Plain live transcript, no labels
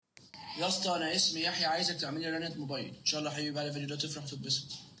يا اسطى انا اسمي يحيى عايزك تعمل لي رنة موبايل ان شاء الله حبيبي. بعد الفيديو ده تفرح وتتبسط.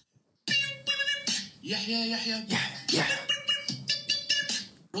 يحيى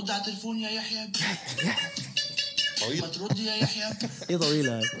رد على التليفون يا يحيى. ما ترد يا يحيى. ايه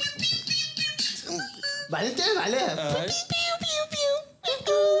طويله هاي بعدين تعب عليها.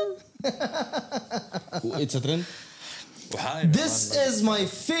 It's a trend. This is my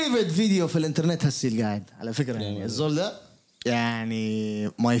favorite video في الانترنت هسي القاعد على فكرة. يعني الزول ده يعني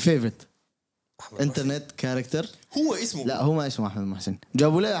my favorite انترنت كاركتر. هو اسمه لا هو ما اسمه أحمد محسن.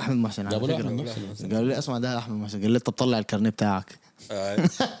 جابوا لي أحمد محسن على فكرة. قالوا لي اسمع ده أحمد محسن. قال لي طب طلع الكارنيه بتاعك.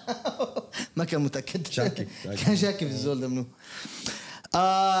 ما كان متأكد. كان شاكي في الزول ده منه.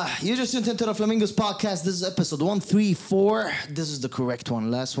 You just tuned into the Flamingos podcast. This is episode 134. This is the correct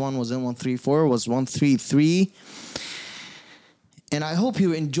one. Last one was in 134. Was 133. And I hope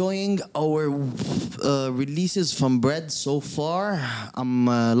you're enjoying our releases from Bread so far. I'm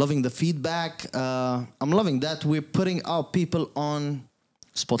loving the feedback. I'm loving that we're putting our people on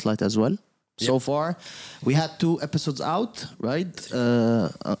Spotlight as well. So far, we had 2 episodes out, right?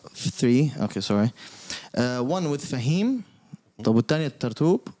 3. Okay, sorry. One with Fahim. طب والثاني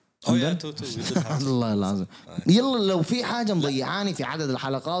الترتوب. الله العظيم. يلا لو في حاجة مضيعاني في عدد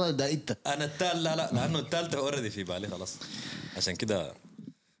الحلقات ده انت. انا لا لانه الثالثة اوريدي في بالي خلاص عشان كده.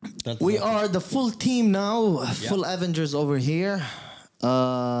 We are the full team now, full Avengers over here.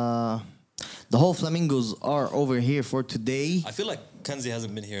 The whole Flamingos are over here for today. I feel like Kanzi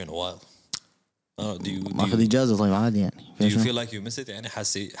hasn't been here in a while. ما أخذ إجازة طيب عادي يعني. Do you feel like you miss it يعني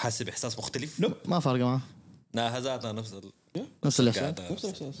حاسس بإحساس مختلف؟ ما فارق معه. لا هزاتنا نفس الأشياء.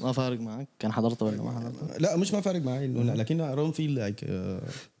 ما فارق معك. كان حضرته ولا ما حضرته؟ لا مش ما فارق معي لكن I don't feel like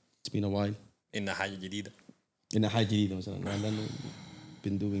it's been a while. إنها حاجة جديدة. مثلا لأنه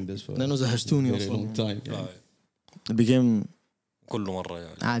been doing this for لأنه زهجتوني very long time. It became كل مرة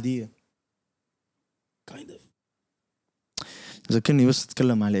يعني عادية. kind of. ذكرني بس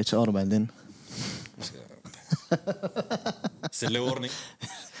تتكلم مع ال HR بعدين. سلي ورنينج.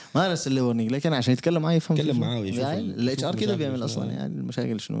 ما أرسل لي ورنينج لكن عشان يتكلم معي يفهم. يتكلم معاه ويشوف ال HR كده بيعمل أصلا يعني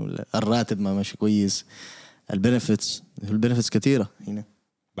المشاكل شنو. الراتب ما ماشي كويس. البنفيتس كثيرة هنا.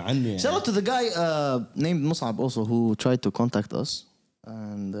 بعني. Shout out to the guy named Musab also who tried to contact us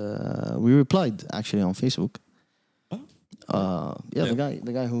and we replied actually on Facebook.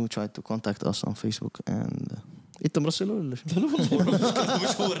 The guy who tried to contact us on Facebook and انت مرسله ولا شو؟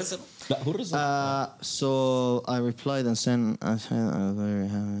 مش هو الرسل. لا هو الرسل. So I replied and sent I'm very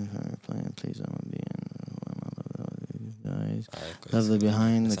happy for replying. Please don't be guys. Have the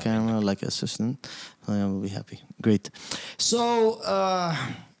behind the camera like assistant. I will be happy. Great. So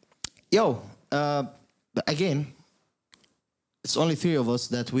again, it's only 3 of us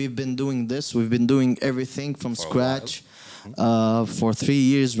that we've been doing this. We've been doing everything from scratch for 3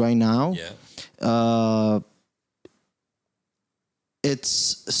 years right now. Yeah. It's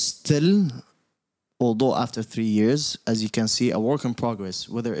still, although after 3 years, as you can see, a work in progress.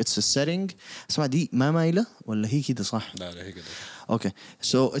 Whether it's a setting, اسمع دي ما مايلة ولا هي كده صح؟ لا هي كده. Okay,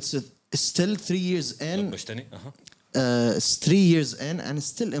 so it's still 3 years in. It's 3 years in and it's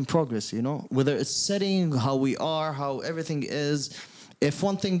still in progress. You know, whether it's setting, how we are, how everything is. If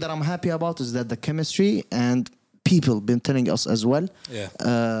one thing that I'm happy about is that the chemistry and people been telling us as well.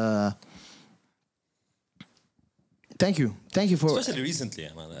 Yeah. Thank you for especially recently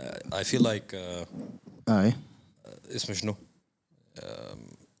man. I feel like اسمه شنو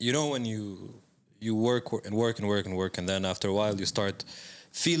you know when you work and then after a while you start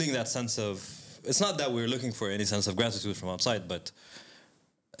feeling that sense of, it's not that we're looking for any sense of gratitude from outside but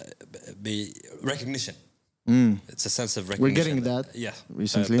recognition. It's a sense of recognition. We're getting that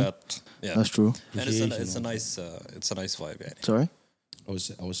recently. That's true. And it's a nice vibe يعني. Sorry? I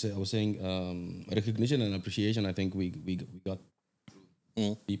was saying recognition and appreciation. I think we got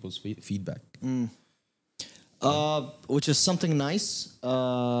people's feedback, which is something nice.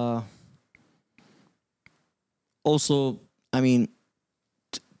 Also, I mean,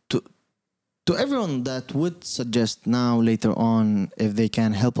 to everyone that would suggest now later on if they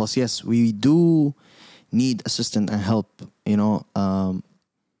can help us. Yes, we do need assistance and help. You know,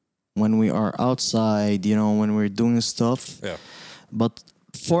 when we are outside. You know, when we're doing stuff. Yeah. But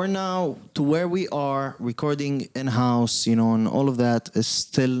for now, to where we are recording in-house, you know, and all of that is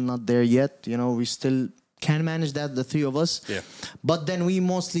still not there yet. You know, we still can manage that, the 3 of us. Yeah. But then we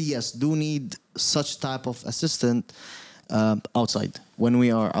mostly, do need such type of assistant outside, when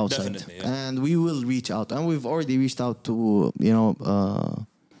we are outside. Definitely, yeah. And we will reach out. And we've already reached out to,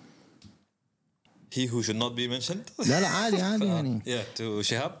 he who should not be mentioned. لا عادي يعني. Yeah, to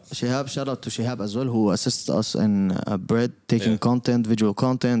Shihab. Shihab, shout out to Shihab as well, who assists us in bread, taking content, visual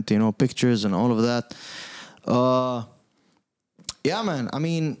content, you know, pictures and all of that. Yeah, man. I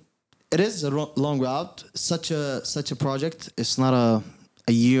mean, it is a long route. Such a project. It's not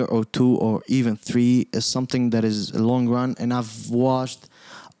a year or two or even three. It's something that is a long run. And I've watched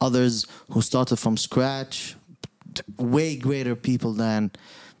others who started from scratch, way greater people than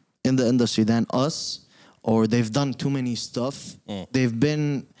in the industry than us, or they've done too many stuff. They've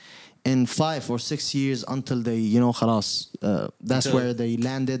been in 5 or 6 years until they, you know, khalas. That's where they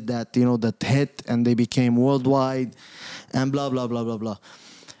landed that, you know, that hit, and they became worldwide and blah, blah, blah, blah, blah.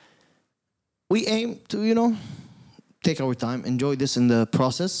 We aim to, you know, take our time, enjoy this in the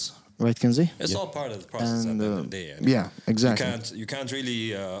process, right, Kanzi? It's all part of the process And, at the end of the day. yeah, exactly. You can't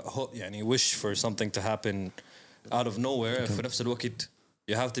really wish for something to happen out of nowhere. For نفس الوقت,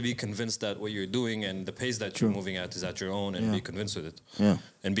 you have to be convinced that what you're doing and the pace that you're moving at is at your own, and be convinced with it. Yeah.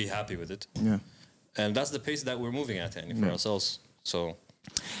 And be happy with it. Yeah. And that's the pace that we're moving at for ourselves. So,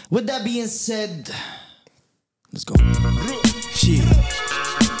 with that being said, let's go. Shit.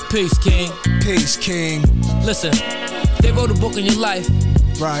 Peace, King. Peace, King. Listen, they wrote a book on your life.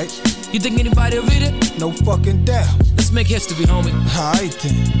 Right. You think anybody will read it? No fucking doubt. Let's make history, homie. Alright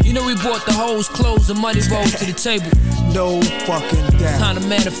then. You know we brought the hoes, clothes, and money rolls to the table. No fucking doubt. Time to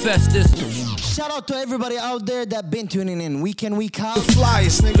manifest this. Shout out to everybody out there that been tuning in week in, week out. The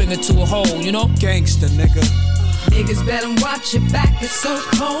flyest nigga. Bring it to a hole, you know? Gangsta nigga. Niggas better watch your back, it's so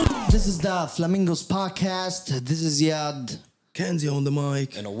cold. This is the Flamingos podcast. This is Yad. Kanzi on the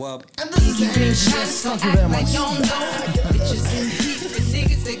mic. and Awab. And this is Shots Thank you very much. Bitches in heat for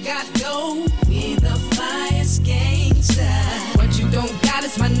niggas that got dough. We the flyest gangsta. What you don't got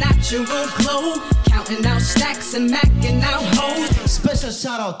is my natural glow. Counting out stacks and macking out hoes. Special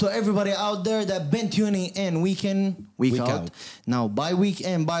shout out to everybody out there that been tuning in week in, week out. Now, by week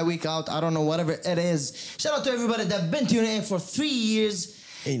in, by week out, I don't know, whatever it is. Shout out to everybody that been tuning in for 3 years.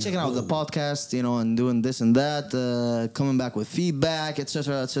 Checking out the podcast, you know, and doing this and that, coming back with feedback,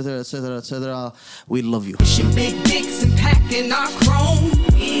 etc., etc., etc., etc. We love you. Pushing big dicks and packing our chrome.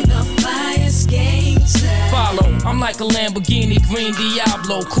 We the flyest gangsta. Follow, I'm like a Lamborghini Green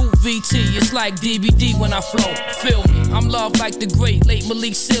Diablo. Cool VT, it's like DVD when I flow. Feel me, I'm loved like the great late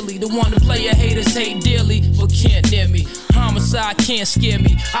Malik Silly. The one the player haters hate dearly, but can't near me. Homicide can't scare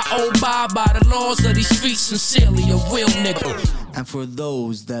me. I abide by the laws of these streets sincerely. A real nigga. And for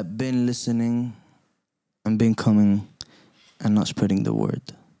those that been listening and been coming and not spreading the word,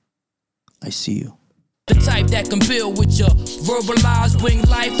 I see you. The type that can build with you. Verbalize, bring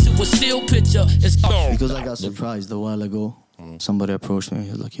life to a still picture. It's Because I got surprised a while ago. Somebody approached me.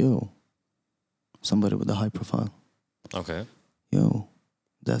 He was like, yo, somebody with a high profile. Okay. Yo,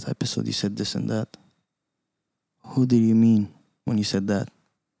 that episode you said this and that. Who did you mean when you said that?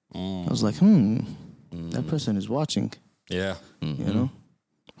 I was like, that person is watching. Yeah. You know?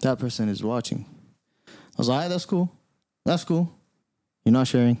 That person is watching. I was like, that's cool. That's cool. You're not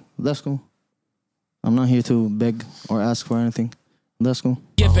sharing. That's cool. I'm not here to beg or ask for anything. That's cool.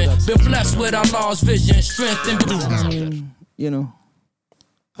 given. Been blessed with Allah's vision, strength and I mean, you know.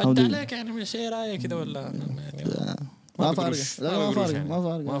 How do you... يعني من شيء رايك كده ولا ما فارقة.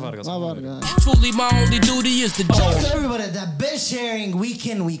 truly my only duty is the Shout out job. to everybody that been sharing week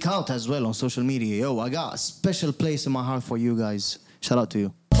in, week out as well on social media. Yo, I got a special place in my heart for you guys. Shout out to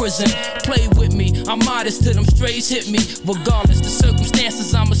you. Prison, play with me. I'm modest till them strays hit me. Regardless the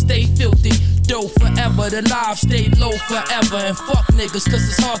circumstances, I'ma stay filthy. Dough forever, the lives stay low forever. And fuck niggas, cause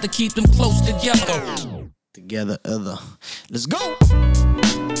it's hard to keep them close together. Together, other. Let's go!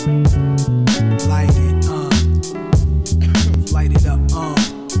 Light it, light it up,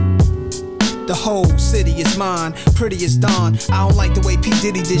 The whole city is mine, pretty as dawn. I don't like the way P.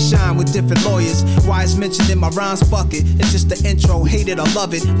 Diddy did shine with different lawyers. Why it's mentioned in my rhymes bucket. It's just the intro, hate it or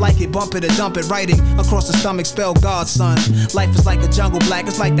love it. Like it, bump it or dump it. Writing across the stomach, spell God's son. Life is like a jungle black,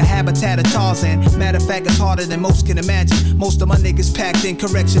 it's like the habitat of Tarzan. Matter of fact, it's harder than most can imagine. Most of my niggas packed in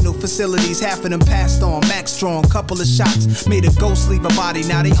correctional facilities. Half of them passed on, max strong, couple of shots. Made a ghost leave a body,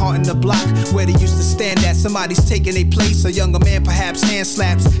 now they haunting the block. Where they used to stand at, somebody's taking their place. A younger man perhaps hand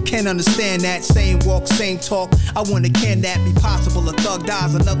slaps, can't understand that. Same walk, same talk, I wonder can that be possible? A thug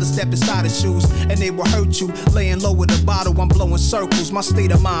dies, another step inside his shoes, and they will hurt you. Laying low with a bottle, I'm blowing circles, my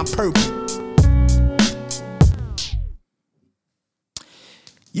state of mind purple.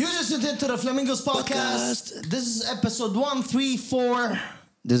 You just tuned into the Flamingos podcast. This is episode 134.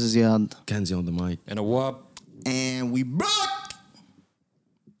 This is Yad. Kanzi on the mic. And Awab. And we brought.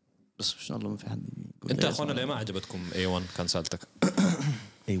 بس ان شاء الله ما في حد انت يا اخوانا ليه ما عجبتكم A1 كان سالتك؟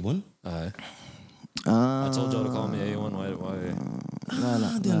 A1? I told you to call me A1. Why? لا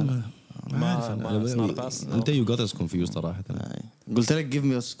لا ما it's not a pass. انت you got us confused صراحة. قلت لك give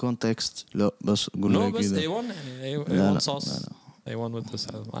me a context. لا بس قول No, لي بس كده. A1 يعني لا، A1 sauce. لا. A1 with this.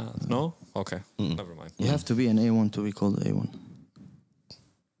 No? Okay. Never mind. You have to be an A1 to be called A1.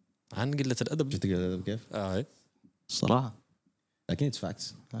 عن قلة الأدب. شفت كيف؟ هاي. الصراحة. لكن it's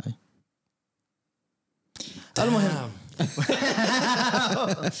facts. هاي. المهم.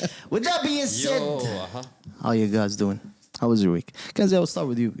 With that being said, how you guys doing? How was your week? Kanzi, I'll start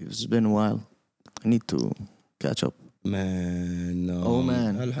with you. It's been a while. I need to catch up. Man, no. Oh,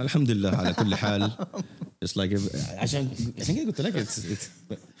 man. الحمد لله على كل حال. Just like عشان كده قلت لك it's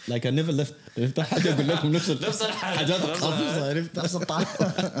like I never left. عرفت حاجة أقول لكم نفس الحاجات الخفيفة عرفت نفس الطعم.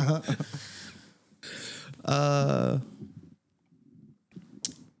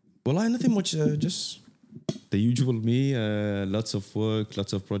 Well, nothing much. Just the usual me. Lots of work,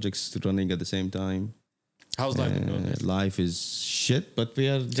 lots of projects running at the same time. How's life been going? Life is shit, but we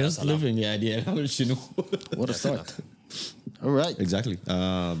are just living. Yeah. What a start. All right. Exactly.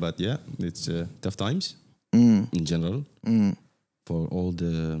 But yeah, it's tough times in general for all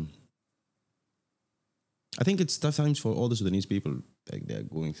the. I think it's tough times for all the Sudanese people, like they're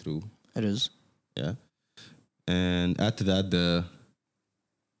going through. It is. Yeah, and add to that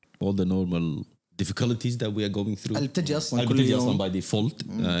all the normal difficulties that we are going through. اللي بتجي أصلاً كل يوم. by default.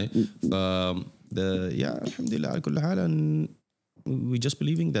 الحمد لله على كل حال, and we just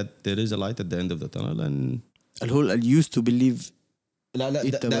believing that there is a light at the end of the tunnel, and اللي هو I used to believe. لا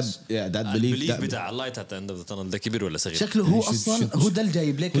that belief بتاع اللايت at the end of the tunnel ده كبير ولا صغير؟ شكله هو أصلاً هو ده اللي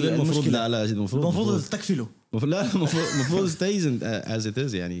جايب لك المشكلة. المفروض تكفله. المفروض stays as it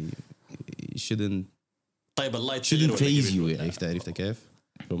is يعني shouldn't طيب اللايت shouldn't phase you. عرفت كيف؟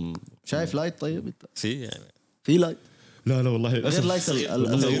 شايف لايت طيب؟ في يعني في لايت. لا والله غير لايت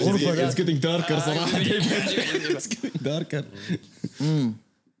الغرفة ده. It's getting darker صراحة. It's getting darker.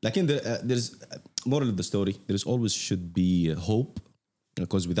 لكن there's moral of the story. There's always should be hope,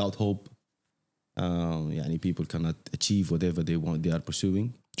 because without hope, يعني people cannot achieve whatever they are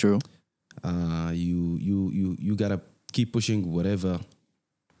pursuing. True. You gotta keep pushing whatever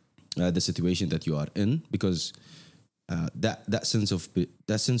the situation that you are in, because that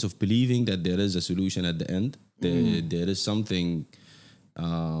sense of believing that there is a solution at the end. There is something.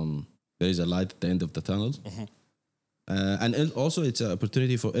 There is a light at the end of the tunnel. And also it's an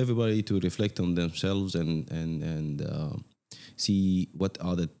opportunity for everybody to reflect on themselves and see what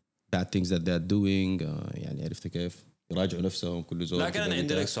are the bad things that they're doing. يعني عرفت كيف يراجعوا نفسهم كل زول. لكن أنا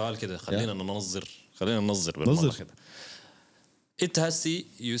عندي لك سؤال كده, خلينا ننظر بالمرة كده. It has to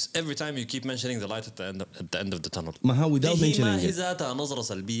use every time you keep mentioning the light at the end of the tunnel. ما هو without mentioning ما هي ذاتها نظرة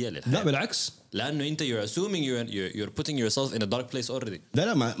سلبية للحياة. لا بالعكس. لأنه أنت you're assuming you're putting yourself in a dark place already.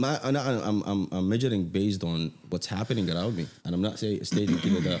 لا ما أنا I'm measuring based on what's happening around me, and I'm not stating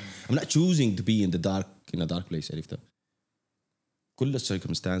كده. I'm not choosing to be in a dark place. عرفت؟ كل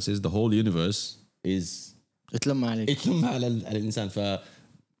circumstances, the whole universe is اتلم على الإنسان. ف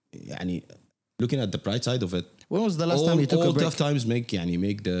يعني looking at the bright side of it. When was the last time you took a break? All tough times make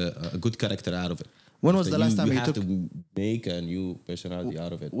a good character out of it. When was the last time you have took? to make a new personality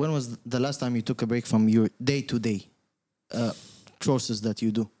out of it. When was the last time you took a break from your day-to-day choices that you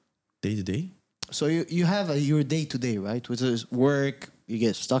do? Day to day. So you have your day-to-day, right? Which is work. You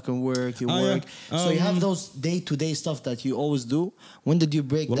get stuck in work. You work. Yeah. So you have those day-to-day stuff that you always do. When did you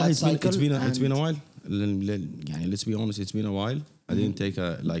break that cycle? It's been a while. يعني let's be honest, it's been a while. I didn't take a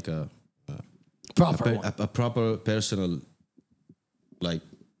proper personal like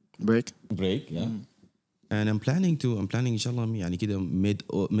break, yeah. And I'm planning إن شاء الله يعني كده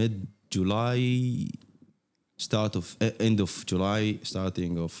mid July, end of July,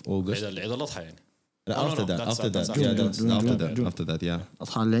 starting of August. العيد الأضحى يعني. After that, yeah.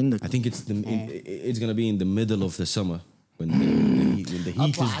 أضحى اللي عندك. I think it's gonna be in the middle of the summer when the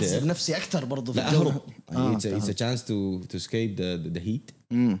heat is there. أعذب نفسي أكتر برضو في لا الجو. it's a chance to escape the heat.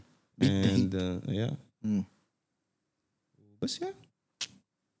 And yeah. بس yeah.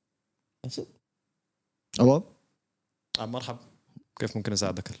 That's it. أواب. مرحب. كيف ممكن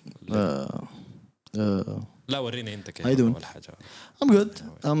أساعدك؟ لا وريني أنت كيف. أول حاجة. I'm good.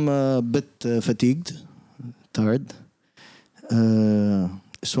 I'm a bit fatigued, tired.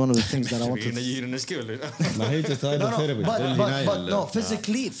 It's one of the things that I want to. No,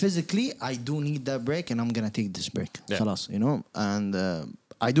 physically, I do need that break, and I'm gonna take this break. خلاص, you know, and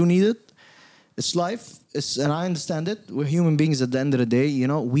I do need it. It's life. And I understand it. We're human beings at the end of the day. You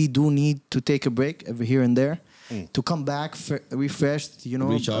know, we do need to take a break every here and there to come back refreshed. You know,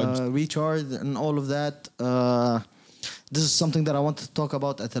 recharged and all of that. this is something that I want to talk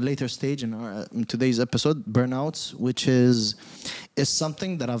about at a later stage in today's episode, burnouts, which is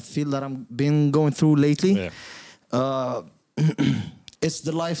something that I feel that I've been going through lately. Yeah. It's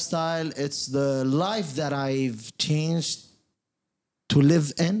the lifestyle. It's the life that I've changed to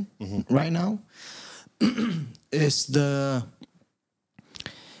live in right now. It's the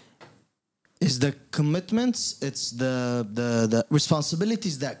commitments. It's the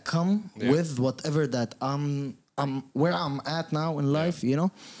responsibilities that come with whatever that I'm where I'm at now in life. You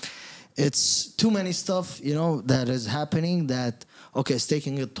know, it's too many stuff. You know that is happening. That okay, it's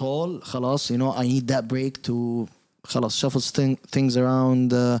taking a toll. خلاص, you know, I need that break to. خلاص, shuffle things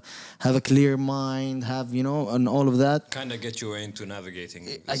around, have a clear mind, have, you know, and all of that. Kind of get you into navigating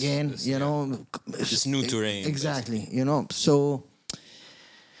this, you know, this new terrain. Exactly, basically. You know, so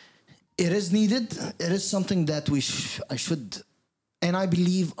it is needed. It is something that I should, and I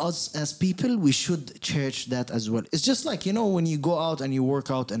believe us as people, we should cherish that as well. It's just like, you know, when you go out and you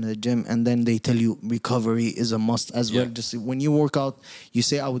work out in the gym and then they tell you recovery is a must as well. Just when you work out, you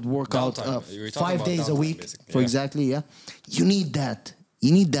say I would work out 5 days a week, for exactly, You need that.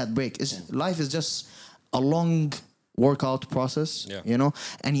 You need that break. Life is just a long workout process, you know,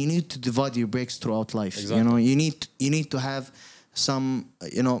 and you need to divide your breaks throughout life. Exactly. You know, you need to have some,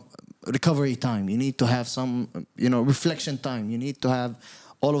 you know, recovery time. You need to have some, you know, reflection time. You need to have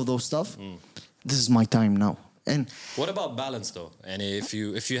all of those stuff. This is my time now. And what about balance though? And if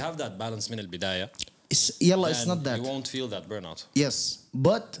you have that balance من البداية, it's not that you won't feel that burnout. Yes,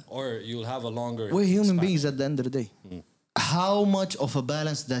 but or you'll have a longer. We're human beings at the end of the day. How much of a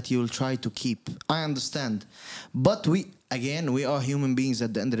balance that you'll try to keep, I understand, but we are human beings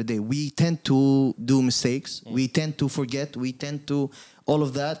at the end of the day. We tend to do mistakes. We tend to forget. We tend to all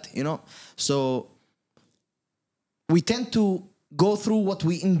of that, you know. So we tend to go through what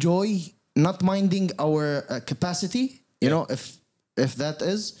we enjoy, not minding our capacity, you know, if that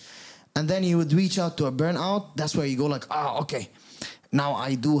is. And then you would reach out to a burnout. That's where you go like, okay, now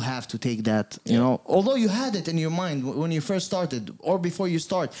I do have to take that, you know. Although you had it in your mind when you first started or before you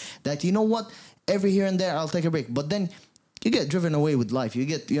start that, you know what, every here and there I'll take a break. But then you get driven away with life. You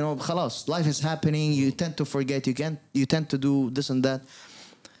get, you know, khalas, life is happening. You tend to forget. You tend to do this and that.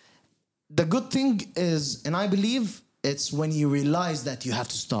 The good thing is, and I believe it's when you realize that you have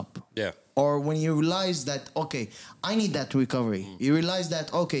to stop. Yeah. Or when you realize that, okay, I need that recovery. You realize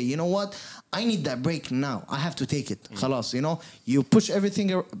that, okay, you know what? I need that break now. I have to take it. Khalas, you know? You push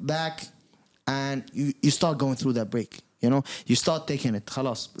everything back and you start going through that break. You know? You start taking it.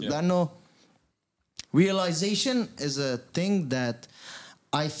 Khalas. Yeah. Realization is a thing that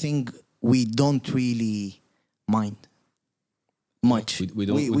I think we don't really mind much. We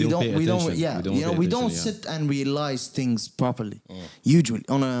don't sit and realize things properly, usually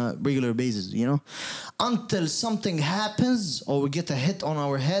on a regular basis, you know, until something happens or we get a hit on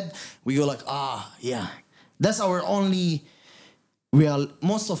our head, we go like, that's our only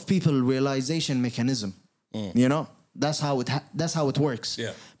most of people realization mechanism, you know, that's how it works.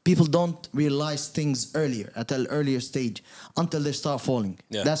 Yeah. People don't realize things earlier, at an earlier stage, until they start falling.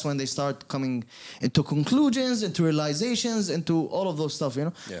 Yeah. That's when they start coming into conclusions, into realizations, into all of those stuff, you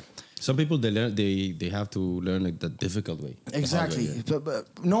know? Yeah. Some people, they have to learn it the difficult way. Exactly. But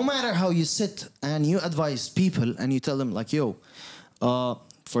no matter how you sit and you advise people and you tell them like, yo,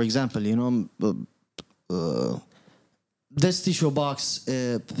 for example, you know, this tissue box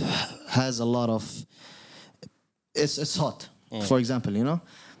has a lot of, it's hot, for example, you know?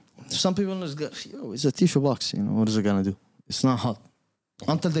 Some people just go, yo, it's a tissue box, you know, what is it gonna do? It's not hot.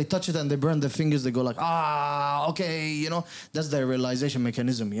 Until they touch it and they burn their fingers, they go like, okay, you know, that's their realization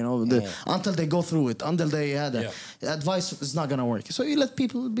mechanism, you know, until they go through it, until they had advice is not gonna work. So you let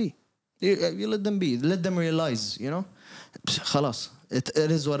people be. You let them be. Let them realize, you know. Khalas. It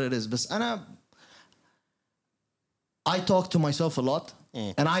is what it is. But I talk to myself a lot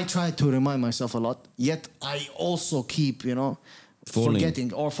and I try to remind myself a lot, yet I also keep, you know,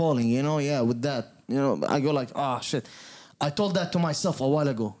 forgetting or falling, you know, with that, you know, I go like, shit, I told that to myself a while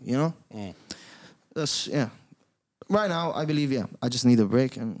ago, you know. That's right now I believe I just need a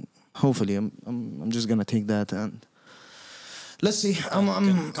break, and hopefully I'm just gonna take that, and let's see. I'm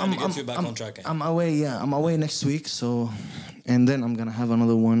get you back on track. I'm away. I'm away next week, so, and then I'm gonna have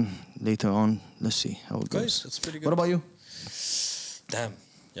another one later on. Let's see how it goes. That's pretty good. What about you? Damn.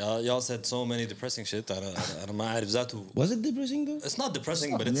 Y'all said so many depressing shit. أنا ما أعرف ذاته. Was it depressing though? It's not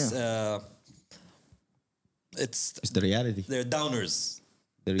depressing, but it's it's the reality. They're downers.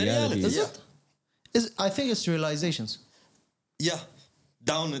 The reality. Is it? I think it's realizations. Yeah,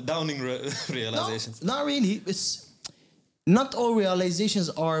 downing realizations. No, not really. It's not all realizations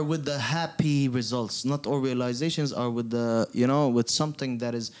are with the happy results. Not all realizations are with the, you know, with something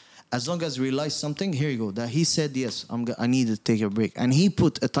that is, as long as you realize something, here you go. That he said, yes, I need to take a break. And he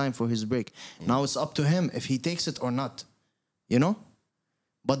put a time for his break. Now it's up to him if he takes it or not, you know?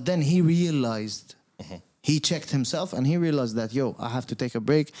 But then he realized, he checked himself and he realized that, yo, I have to take a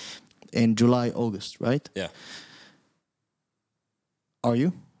break in July, August, right? Yeah. Are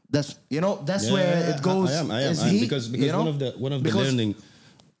you? That's, you know, that's where it goes. I am. Is he, because you know? one of the learning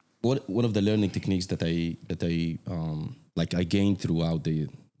one of the learning techniques that I like I gained throughout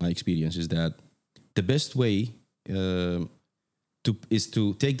my experience is that the best way is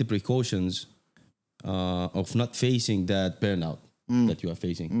to take the precautions of not facing that burnout that you are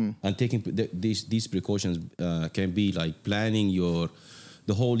facing, and taking these precautions can be like planning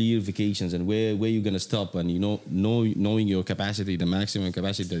the whole year vacations and where you're gonna stop, and knowing your capacity, the maximum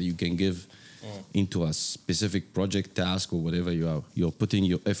capacity that you can give into a specific project, task, or whatever you're putting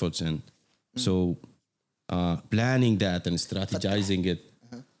your efforts in. So planning that and strategizing it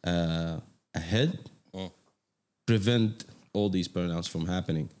ahead prevent all these burnouts from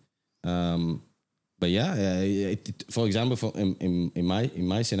happening. But yeah, for example, in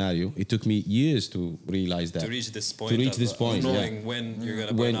my scenario, it took me years to realize that. To reach this point. Knowing when you're going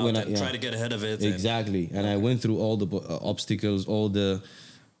to burn out and try to get ahead of it. Exactly. And I went through all the obstacles, all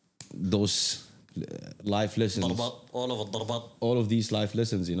those life lessons. All of these life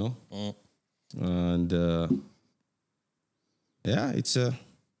lessons, you know. And yeah, it's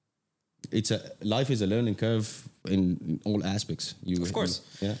a life is a learning curve in all aspects. Of course.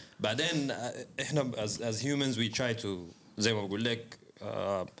 Yeah. But then as humans we try to زي ما بقول لك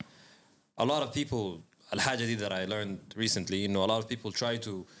a lot of people الحاجة دي that I learned recently, a lot of people try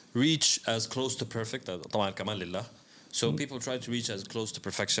to reach as close to perfect طبعا كمان لله. So people try to reach as close to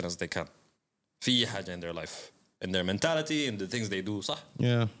perfection as they can في حاجة in their life, in their mentality, in the things they do, صح?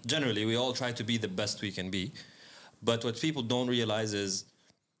 Yeah. Generally we all try to be the best we can be, but what people don't realize is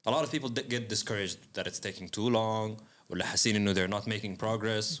a lot of people get discouraged that it's taking too long, ولا حاسين إنه they're not making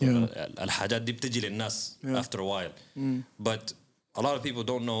progress. الحاجات دي بتجي للناس after a while. But a lot of people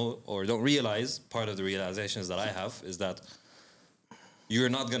don't know or don't realize, part of the realizations that I have is that you're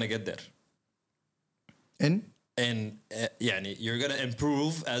not gonna get there. And يعني you're gonna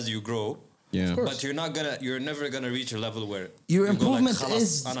improve as you grow. Yeah. But you're never gonna reach a level where your improvement go like,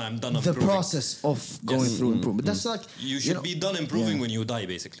 is I'm done the process of going through improvement. That's like you should be done improving when you die,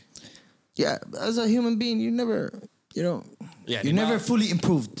 basically. Yeah, as a human being, you never, you never fully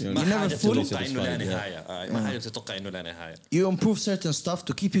improved. You never fully satisfied. You improve certain stuff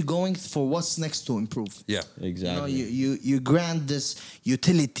to keep you going for what's next to improve. Yeah, exactly. You grant this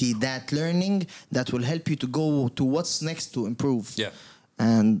utility, that learning that will help you to go to what's next to improve. Yeah.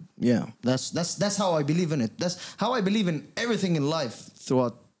 And yeah, that's how I believe in it. That's how I believe in everything in life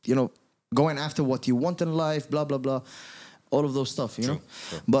throughout, going after what you want in life, blah, blah, blah. All of those stuff, you know?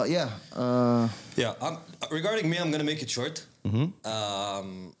 True. But yeah. Regarding me, I'm going to make it short.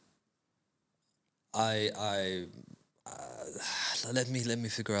 Let me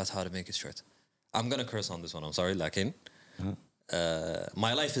figure out how to make it short. I'm going to curse on this one. I'm sorry, lakin.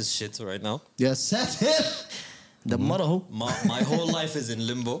 My life is shit right now. Yes, that's it. The motto. My whole life is in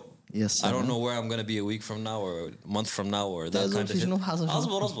limbo. Yes, I don't know where I'm going to be a week from now or a month from now or that kind of shit.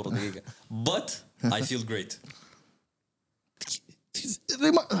 أصبر. But I feel great.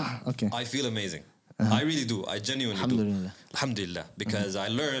 Okay. I feel amazing. I really do. I genuinely do. Alhamdulillah. Because I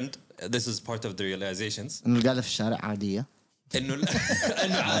learned, this is part of the realizations. إنه القعدة في الشارع عادية. إنه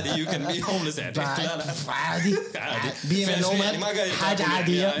عادي you can be homeless عادي. Being a nomad حاجة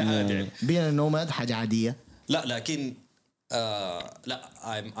عادية. Being a nomad حاجة عادية. لا لكن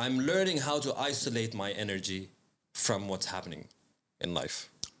I'm learning how to isolate my energy from what's happening in life.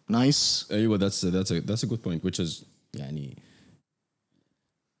 Nice. Well, that's a good point, which is يعني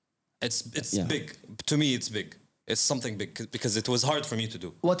it's big to me. It's big. It's something big because it was hard for me to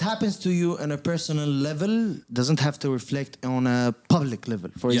do. What happens to you on a personal level doesn't have to reflect on a public level.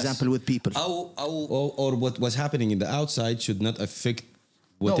 For example, with people. Or what was happening in the outside should not affect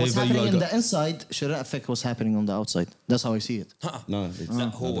whatever what's happening in the inside shouldn't affect what's happening on the outside. That's how I see it. No,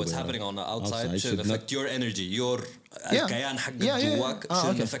 what's happening on the outside should affect your energy, your الكيان حقك جواك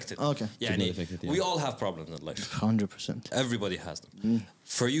shouldn't affect it. Okay. يعني we all have problems in life. 100%. Everybody has them.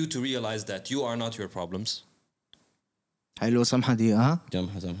 For you to realize that you are not your problems. حلو سمحة دي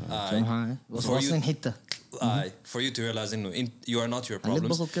جمحة وصلين حتة. For you to realize إنه you are not your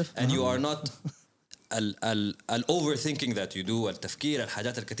problems and you are not ال overthinking that you do, التفكير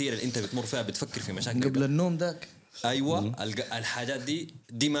الحاجات الكثيرة اللي أنت بتمر فيها بتفكر في مشاكل قبل النوم ذاك. أيوة الحاجات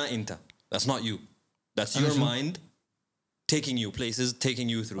دي ما أنت. That's not you. That's your mind taking you places, taking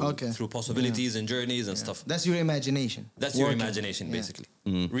you through possibilities and journeys and stuff. That's your imagination. That's your imagination, basically.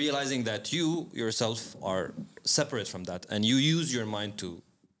 Realizing that you yourself are separate from that, and you use your mind to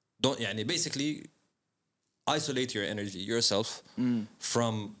basically isolate your energy yourself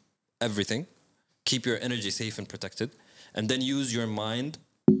from everything. Keep your energy safe and protected, and then use your mind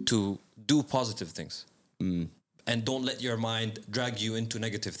to do positive things. And don't let your mind drag you into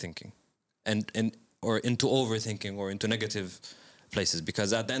negative thinking or into overthinking or into negative places, because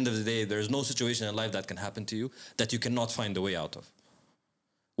at the end of the day, there's no situation in life that can happen to you that you cannot find a way out of.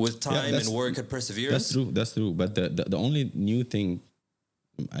 With time and work and perseverance. That's true. But the only new thing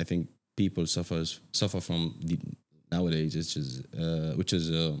I think people suffer from nowadays which is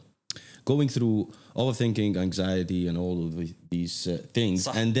going through overthinking, anxiety, and all of these things,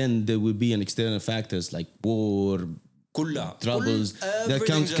 and then there will be an external factors like war, troubles that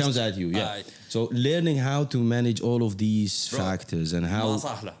comes at you. So learning how to manage all of these factors and how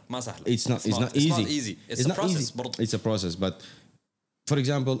it's not easy. It's not easy. It's a process. But for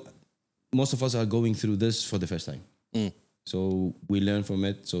example, most of us are going through this for the first time. So we learn from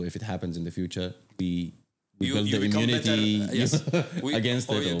it. So if it happens in the future, we build the immunity against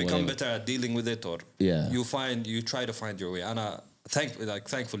it, or you become better at dealing with it, or you try to find your way. And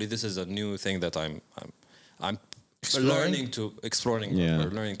thankfully, this is a new thing that I'm learning to or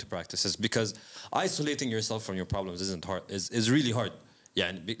learning to practice. Is because isolating yourself from your problems isn't hard. Is really hard.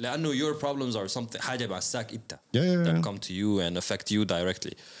 يعني لأنه your problems are something حاجة بعساك أنت that come to you and affect you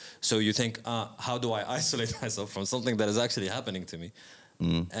directly. So you think, how do I isolate myself from something that is actually happening to me?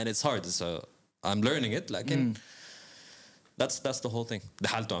 And it's hard. So I'm learning it. Like that's the whole thing.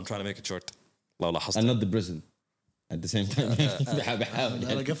 بحالته, I'm trying to make it short. And not the prison at the same time.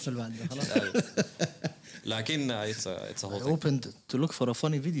 أنا قفل بعد خلاص. لكن it's a whole I thing. opened to look for a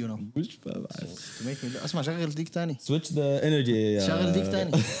funny video now. To make me اسمع شغل ديك تاني. Switch the energy. شغل ديك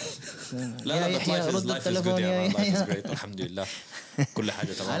تاني. لا life is good. Life is great. الحمد لله. كل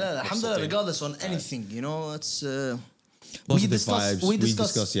حاجة تمام. لا الحمد لله, regardless on anything, you know, it's positive vibes.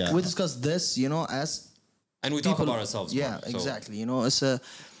 We discuss this, you know, as and we talk about ourselves. Yeah, exactly. You know, it's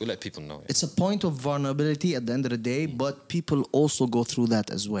we let people know. It's a point of vulnerability at the end of the day, but people also go through that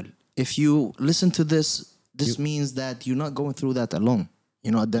as well. If you listen to this means that you're not going through that alone.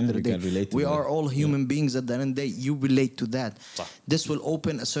 You know, at the end of the day, we are all human beings. At the end of the day, you relate to that. This will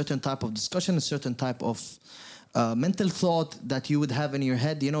open a certain type of discussion, a certain type of mental thought that you would have in your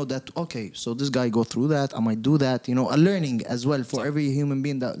head. You know that, okay, so this guy go through that, I might do that. You know, a learning as well for every human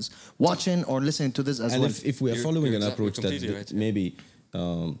being that is watching or listening to this as well. And if we are following an approach that right. Maybe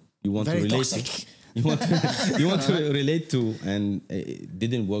you want very to relate toxic. you want to relate to, and it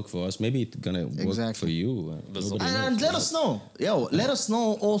didn't work for us, maybe it's gonna work for you. And let us know. Let us know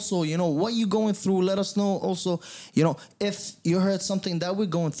also, you know, what you're going through. Let us know also, you know, if you heard something that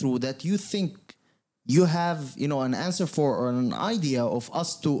we're going through that you think you have, you know, an answer for or an idea of us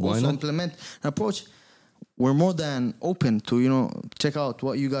to also implement an approach. We're more than open to, you know, check out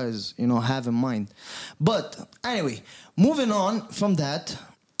what you guys, you know, have in mind. But anyway, moving on from that,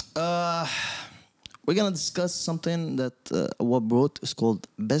 we're gonna discuss something that Awab wrote. It's called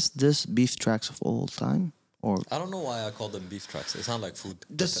Best Diss Beef Tracks of All Time. Or I don't know why I call them beef tracks. They sound like food.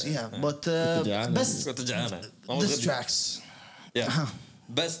 Best diss tracks. Yeah.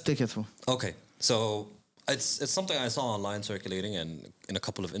 Best. Take it through. Okay, so it's something I saw online circulating and in a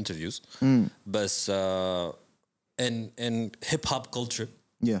couple of interviews. But in hip hop culture.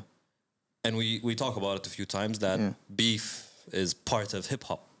 Yeah. And we talk about it a few times that beef is part of hip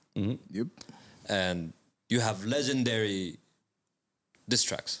hop. Yep. And you have legendary diss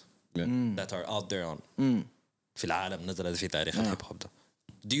tracks that are out there on في العالم نزل في تاريخ الهيب هوب ده.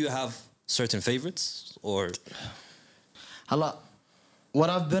 Do you have certain favorites or هلا what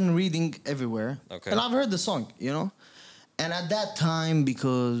I've been reading everywhere, and I've heard the song, you know, and at that time,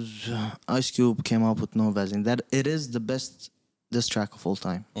 because Ice Cube came up with No Vaseline, that it is the best diss track of all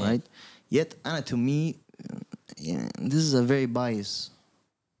time, right? Yet, Anna, to me, this is a very biased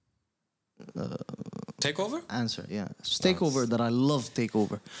Takeover answer. Yeah, it's Takeover that I love.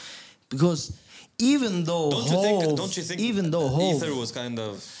 Takeover because even though don't you think Hov Ether was kind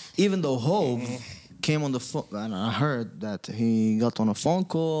of Hov came on the phone, and I heard that he got on a phone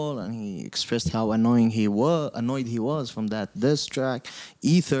call and he expressed how annoyed he was from that diss track.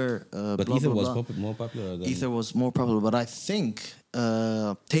 Ether, but blah, Ether blah, was blah. More popular than Ether was more popular, but I think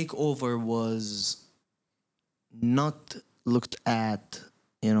Takeover was not looked at,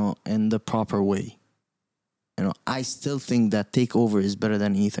 you know, in the proper way. You know, I still think that Takeover is better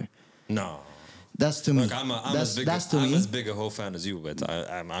than Ether. No. That's to me. Look, I'm as big a Hov fan as you, but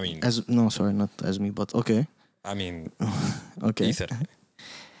I mean... No, sorry, not as me, but okay. I mean, Okay. ether.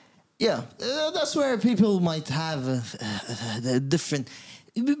 Yeah, that's where people might have the different,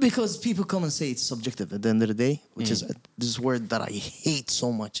 because people come and say it's subjective at the end of the day, which is this word that I hate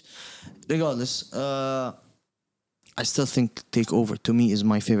so much. Regardless, I still think Takeover to me is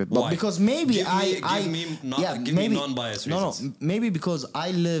my favorite, but Why? because maybe Give me non-biased reasons. maybe because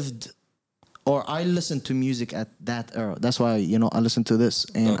I lived or I listened to music at that era. That's why I listened to this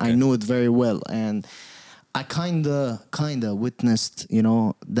and I Okay. knew it very well and. I kinda witnessed,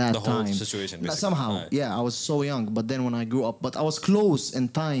 that The whole time. situation, basically. Somehow, Right. yeah. I was so young, but then when I grew up, but I was close in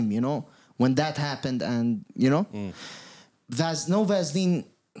time, when that happened, and no Vaseline.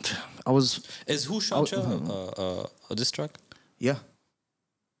 I was, Is Who Shot You a diss track? yeah,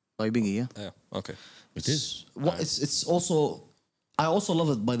 by Biggie, yeah. Yeah. Okay. It is. It's also, I also love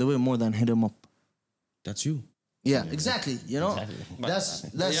it by the way more than Hit 'Em Up. That's you. Yeah, exactly. That's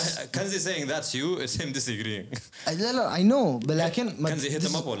Yeah, Kanzi saying that's you is him disagreeing. I know, but لكن Kanzi hit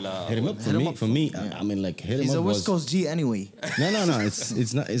him up or Hit him up for Hit 'em me. up For me, I mean, like hit him he's up a was West Coast G anyway. no.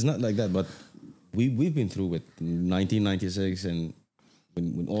 It's not like that. But we've been through it. 1996 and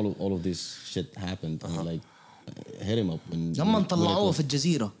when all of this shit happened, and like hit him up when لما when it طلعوه was- في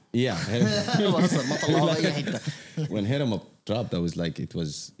الجزيرة. yeah. ما طلعوه أي حتة. When hit him up dropped, I was like, it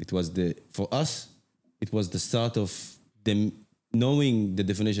was the for us, it was the start of them knowing the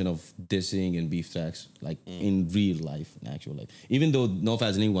definition of dissing and beef tracks, like in real life, in actual life. Even though No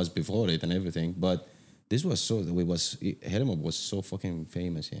Vaseline was before it and everything, but this was hit him up was so fucking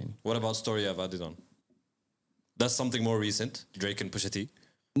famous, yeah. What about Story I've added on? That's something more recent. Drake and Pusha T.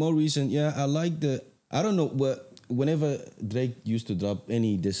 More recent, yeah. I like I don't know, whenever Drake used to drop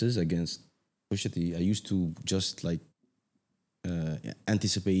any disses against Pusha T, I used to just like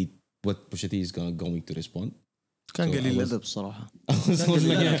anticipate what Pusha T is going to respond. كان So قليل I was- الأدب صراحة.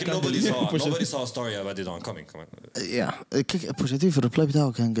 Nobody saw Story I've added on coming. Come on. Yeah, بوشاتي في الريبلاي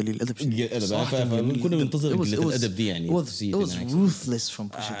بتاعه كان قليل الأدب شديد. صراحة كان قليل كنا الأدب. بننتظر It was- قلة it was- الأدب دي يعني. It was, to see it it was in action. ruthless from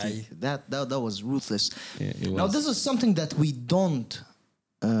Pusha T. That was ruthless. Yeah, it Now was. this is something that we don't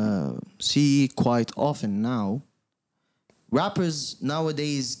see quite often now. Rappers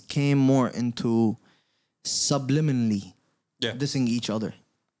nowadays came more into subliminally Yeah. dissing each other.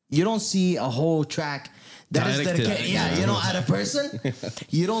 You don't see a whole track that is Directed. dedicated, at a person.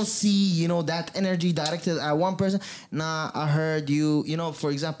 You don't see, that energy directed at one person. Nah, I heard you, for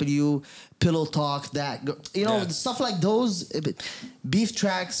example, you pillow talk that, Yeah. stuff like those beef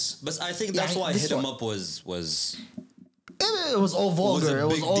tracks. But I think that's Yeah, why this Hit 'Em one- Up was It was all vulgar. a It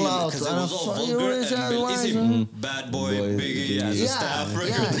was big all deal out. because it was all vulgar and بالاسم Bad Boy Biggie as a staff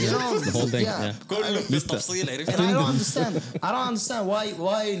record. The whole thing, yeah. كله بالتفصيل And عرفت. I don't understand. I don't understand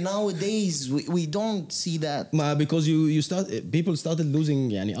why nowadays we don't see that. Because people started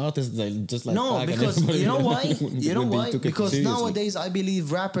losing يعني artists just like No, Pac and because everybody you know why? when You know they why? took it Because seriously. nowadays I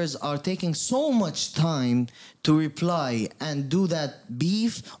believe rappers are taking so much time to reply and do that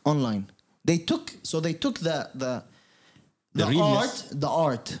beef online. They took the realness.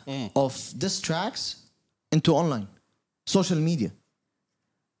 art of diss tracks into online, social media.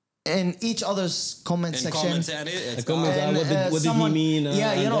 In each other's comment In section. comments يعني it's comments, And, what did he someone- mean?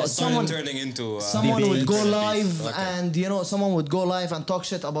 Yeah, And started someone turning into someone would go debates. live Okay. and someone would go live and talk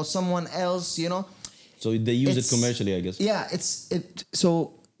shit about someone else, So they use it It's- commercially, I guess. Yeah, so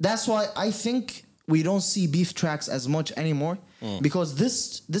that's why I think we don't see beef tracks as much anymore because this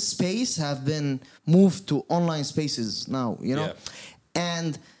space have been moved to online spaces now, Yeah.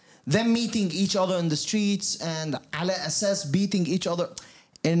 and them meeting each other in the streets and على أساس beating each other,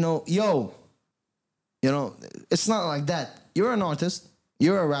 it's not like that. You're an artist,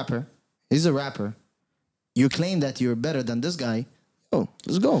 you're a rapper, he's a rapper. You claim that you're better than this guy. Oh,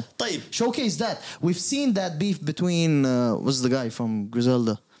 let's go. طيب. Showcase that. We've seen that beef between what's the guy from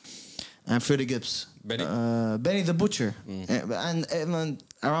Griselda and Freddie Gibbs. Benny? Benny the Butcher. And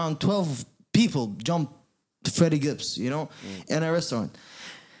around 12 people jumped Freddie Gibbs, in a restaurant.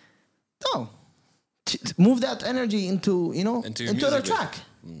 No. Move that energy into, Into your into the music, track.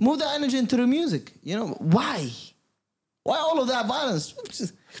 Move that energy into the music. Why? Why all of that violence?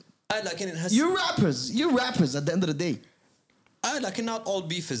 لكن it has You're rappers at the end of the day. لكن not all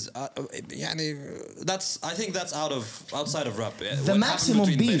beef is يعني I think that's outside of rap. The maximum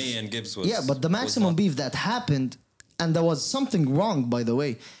between beef. Benny and Gibbs was Yeah, but the maximum beef that happened, and there was something wrong, by the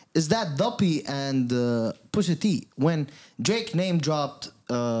way, is that Duppy and Pusha T, when Drake name dropped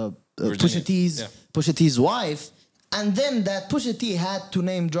Pusha T's wife, and then that Pusha T had to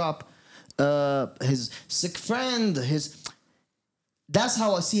name drop his sick friend, That's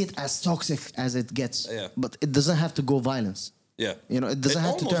how I see it, as toxic as it gets. Yeah. But it doesn't have to go violence. Yeah. You know, it doesn't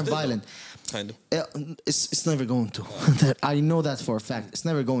have to almost turn did, violent. though. Kind of. It's never going to. I know that for a fact. It's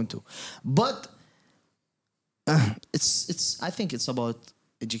never going to. But I think it's about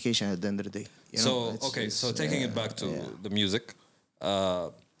education at the end of the day. You know? So taking it back to the music,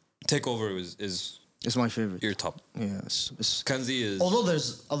 Takeover is it's my favorite. your top. Yeah, Kanzi is. although there's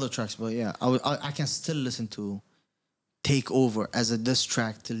other tracks, but yeah, I can still listen to Takeover as a diss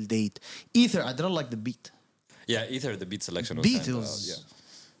track till date. Ether, I don't like the beat. Yeah, either the beat selection was Beat kind was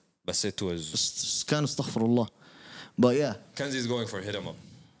but it was. it's kind of astaghfirullah. But yeah, Kanzi is going for hit 'em up.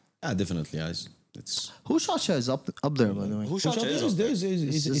 Definitely, guys. It's Who Shot is up there, by the way. Who shot you is up there?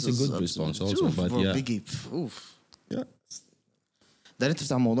 it's a good response also, but yeah. Biggie. Oof. Yeah. ده انت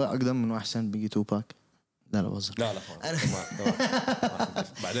بتاع موضوع اقدم من احسن بيجي توباك. لا بهزر. لا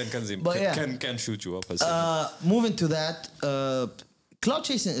بعدين كنزي But yeah. can shoot you up. Moving to that, cloud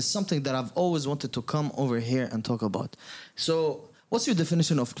chasing is something that I've always wanted to come over here and talk about. So, what's your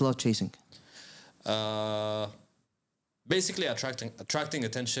definition of cloud chasing? Basically attracting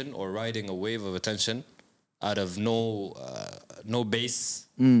attention or riding a wave of attention out of no base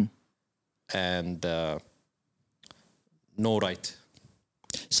and no right.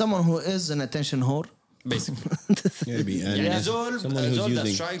 Someone who is an attention whore. Basically. Maybe. And يعني someone زول who's that's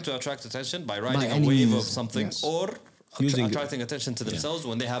using trying to attract attention by riding any a wave of means, something yes. or Using- attracting attention to themselves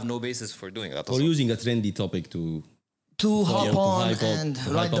when they have no basis for doing that. or using a trendy topic to hop on hype up- and to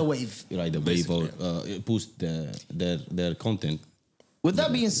ride hype the up- wave. Ride the wave or boost their content. With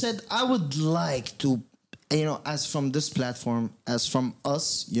that being said, I would like to, as from this platform, as from us,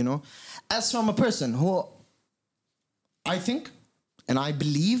 as from a person who I think and I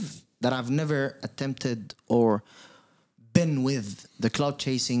believe that I've never attempted or been with the cloud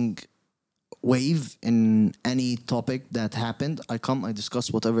chasing wave in any topic that happened. I discuss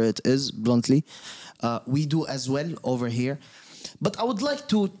whatever it is bluntly. We do as well over here. But I would like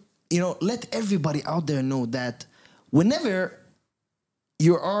to, let everybody out there know that whenever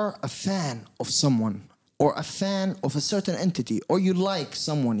you are a fan of someone or a fan of a certain entity or you like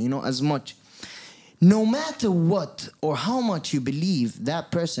someone, as much, no matter what or how much you believe that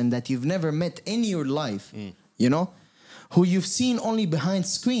person that you've never met in your life, who you've seen only behind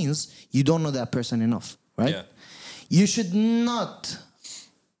screens, you don't know that person enough, right? Yeah. You should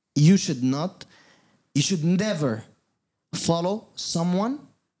never follow someone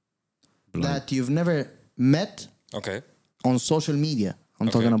that you've never met Okay. on social media, I'm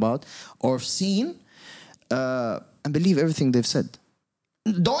talking about, or seen, and believe everything they've said.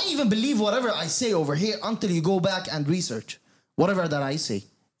 Don't even believe whatever I say over here until you go back and research whatever that I say,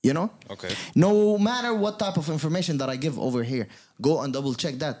 Okay. No matter what type of information that I give over here, go and double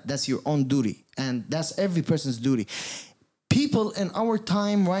check that. That's your own duty. And that's every person's duty. People in our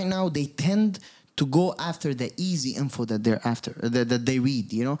time right now, they tend to go after the easy info that they're after, that they read,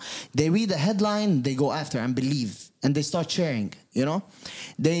 They read the headline, they go after and believe, and they start sharing,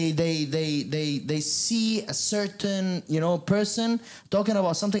 They see a certain, person talking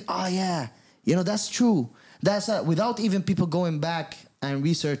about something, that's true. That's without even people going back and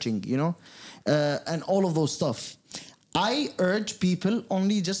researching, and all of those stuff. I urge people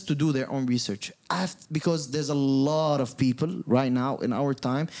only just to do their own research because there's a lot of people right now in our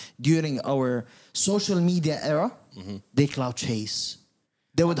time during our social media era, they cloud chase.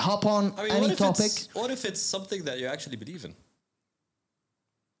 They would hop on any topic. What if it's something that you actually believe in?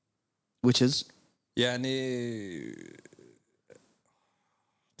 Which is? يعني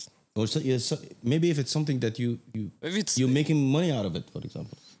Or maybe if it's something that you're making money out of it, for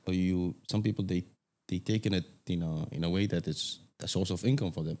example, or some people they taken it in a way that it's a source of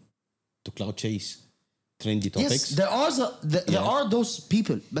income for them to cloud chase trendy topics. Yes, there are those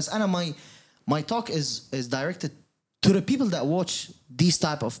people. But my talk is directed to the people that watch these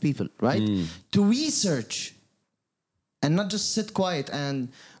type of people, right? To research and not just sit quiet and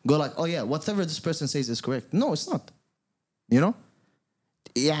go like, oh yeah, whatever this person says is correct. No, it's not.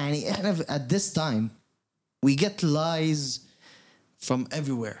 At this time, we get lies from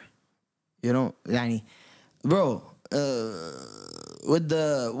everywhere. Bro, with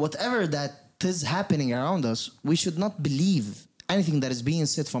whatever that is happening around us, we should not believe anything that is being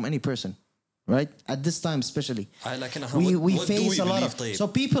said from any person, right? At this time, especially, we face a lot of. So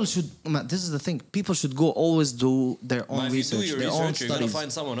people should. This is the thing. People should always do their own research, their own you're gonna studies.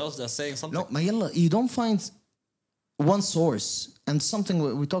 find someone else that's saying something. No, you don't find one source and something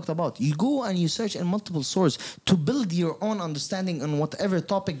we talked about. You go and you search in multiple sources to build your own understanding on whatever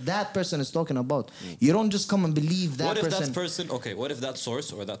topic that person is talking about. You don't just come and believe that what if person. What if that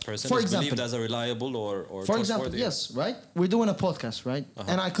source or that person For is example, believed as a reliable or for example, trustworthy? yes, right? We're doing a podcast, right?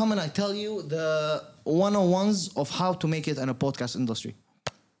 And I come and I tell you 101s of how to make it in a podcast industry.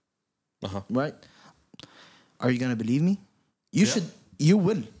 Right? Are you gonna believe me? You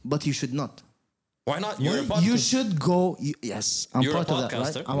will, but you should not. Why not? You're a podcaster. You should go. Yes, I'm You're part a of that, right?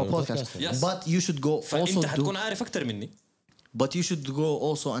 podcaster. I'm a podcaster. Yes. But you should go also فأنت do. حتكون عارف أكتر مني. But you should go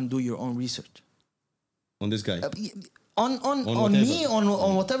also and do your own research. On this guy. On whatever. me,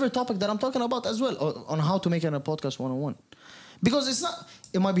 on whatever topic that I'm talking about as well, on how to make it a podcast 101. Because it's not,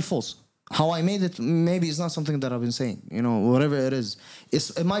 it might be false. How I made it, maybe it's not something that I've been saying. You know, whatever it is,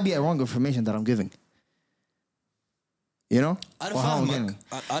 it might be a wrong information that I'm giving. You know? أنا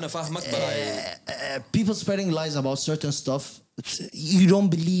فاهمك but I... people spreading lies about certain stuff, you don't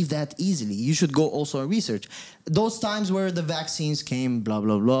believe that easily. You should go also and research. Those times where the vaccines came, blah,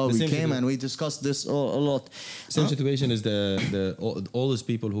 blah, blah, we came and we discussed this a lot. Same situation is all those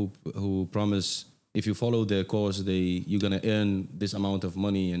people who promise if you follow their course, you're gonna earn this amount of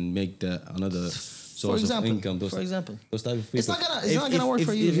money and make another source of income. Those type of people. It's not gonna work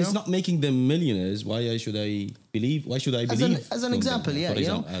for you. If it's not making them millionaires, why should I believe? Why should I believe? As an example, yeah. You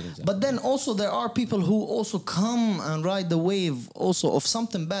know? But then also there are people who also come and ride the wave also of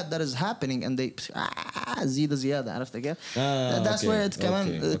something bad that is happening, and they زيادة زيادة عرفت كيف? That's where it's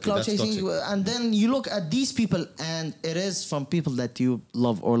كمان clout chasing. And then you look at these people, and it is from people that you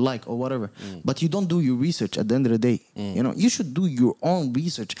love or like or whatever. But you don't do your research at the end of the day. You know, you should do your own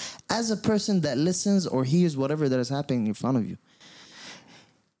research as a person that listens or hears whatever that is happening in front of you.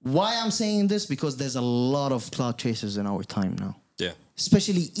 Why I'm saying this? Because there's a lot of clout chasers in our time now. Yeah.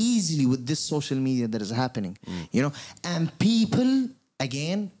 Especially easily with this social media that is happening. You know, and people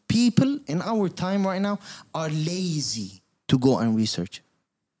in our time right now are lazy to go and research.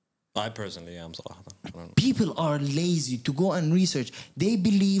 I personally am صراحة. People are lazy to go and research. They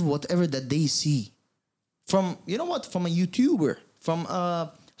believe whatever that they see from, you know what, from a YouTuber, from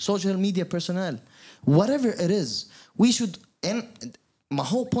a social media personnel, whatever it is. We should, and my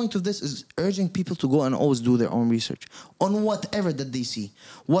whole point of this is urging people to go and always do their own research on whatever that they see,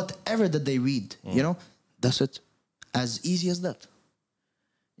 whatever that they read. You know, that's it. As easy as that.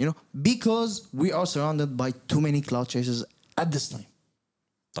 You know, because we are surrounded by too many clout chasers at this time.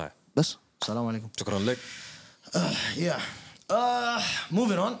 طيب. بس السلام عليكم. شكرا لك. Yeah.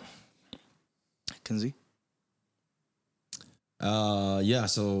 Moving on. Kanzi. Yeah,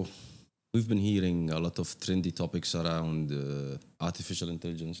 so we've been hearing a lot of trendy topics around artificial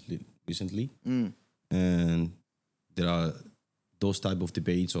intelligence recently. And there are those type of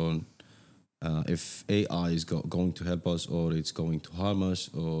debates on if AI is going to help us or it's going to harm us,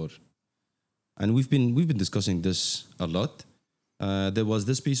 and we've been discussing this a lot. There was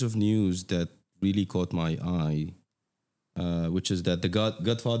this piece of news that really caught my eye, which is that the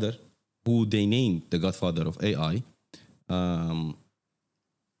Godfather, who they named the Godfather of AI,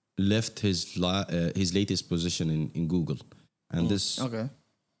 left his latest position in Google, and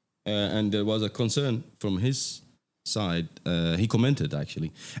and there was a concern from his side. He commented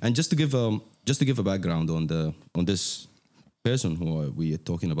actually, and just to give a background on this person who we are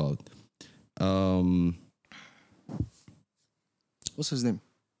talking about. What's his name?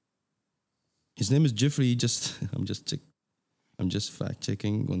 His name is Jeffrey. I'm just fact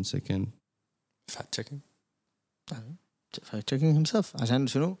checking. 1 second. Fact checking. Fact checking himself. عشان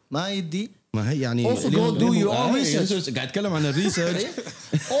شنو؟ ما يدي. ما هي يعني. Also go do your own research. قاعد أتكلم عن الريسيرش.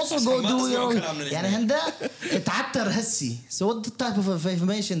 Also go do your own. يعني هندا تعتر هسي. So what type of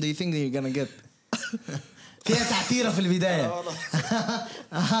information do you think that you're gonna get? فيها تعتيرة في البداية.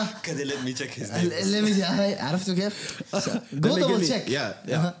 كده let me check his name. عرفتوا كيف؟ Go double check.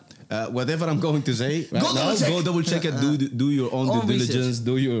 Yeah. Whatever I'm going to say right now, go double check it. Do your own due diligence.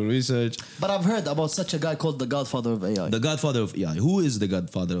 Do your research. But I've heard about such a guy called the Godfather of AI. The Godfather of AI. Who is the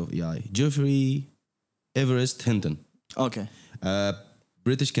Godfather of AI? Jeffrey Everest Hinton. Okay.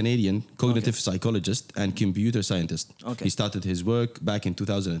 British Canadian cognitive psychologist and computer scientist. Okay. He started his work back in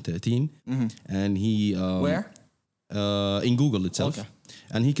 2013, and he where? In Google itself. Okay.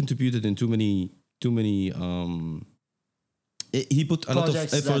 And he contributed in too many. He put a lot of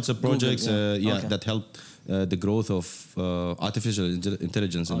efforts and projects that helped the growth of artificial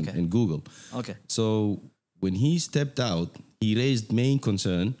intelligence in Google. Okay. So when he stepped out, he raised main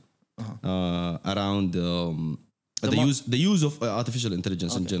concern around the use of artificial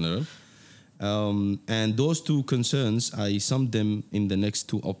intelligence in general. And those two concerns, I summed them in the next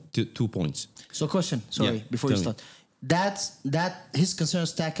two points. So question, before you start. That his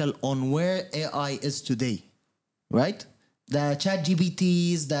concerns tackle on where AI is today, right? The chat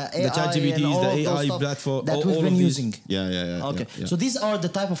GPTs, the AI, The chat GPTs, and all the of those AI stuff platform, that all, we've all been of these. using. Yeah. Okay, yeah. so these are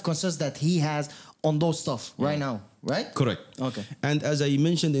the type of concerns that he has on those stuff right now, right? Correct. Okay. And as I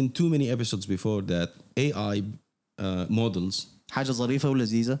mentioned in too many episodes before, that AI models. حاجة ظريفة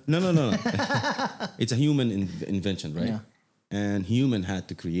ولذيذة. No. It's a human invention, right? Yeah. And human had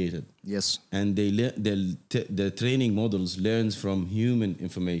to create it. Yes. And the training models learns from human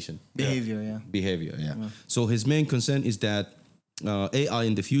information. Behavior, yeah. So his main concern is that AI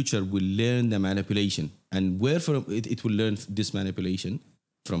in the future will learn the manipulation. And where from it will learn this manipulation?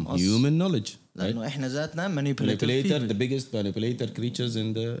 From human knowledge. Right? لأنه إحنا ذاتنا manipulator Manipulator, people. the biggest manipulator creatures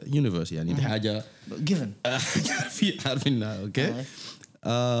in the universe. يعني دي حاجة Given. عارفينها, okay?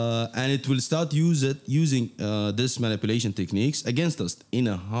 And it will start using this manipulation techniques against us in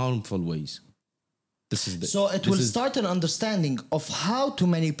a harmful ways. So it will start an understanding of how to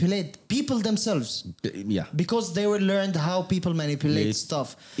manipulate people themselves. Yeah. Because they will learn how people manipulate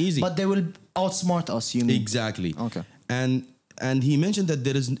stuff. Easy. But they will outsmart us, you mean? Exactly. Okay. And he mentioned that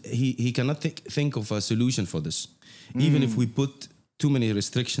he cannot think of a solution for this. Even if we put too many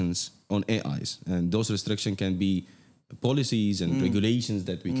restrictions on AIs. And those restrictions can be policies and regulations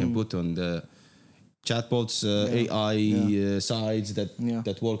that we can put on the chatbots, AI sites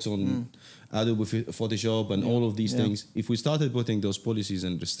that works on Adobe Photoshop and all of these things. If we started putting those policies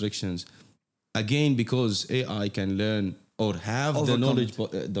and restrictions, again, because AI can learn or have the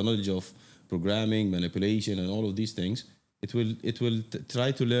knowledge of programming, manipulation, and all of these things, it will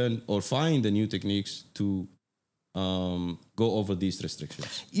try to learn or find the new techniques to go over these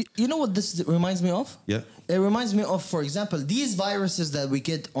restrictions. You know what this reminds me of? Yeah. It reminds me of, for example, these viruses that we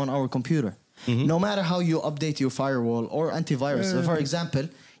get on our computer. No matter how you update your firewall or antivirus, for example,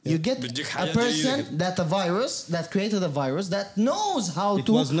 you get a person that created a virus that knows how It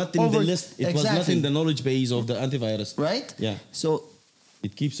to was not in the list. It was not in the knowledge base of the antivirus. Right? Yeah. So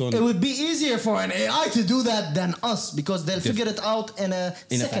it keeps on. It would be easier for an AI to do that than us because they'll figure it out in a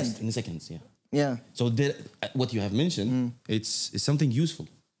second. In seconds, yeah. Yeah. So what you have mentioned, it's something useful.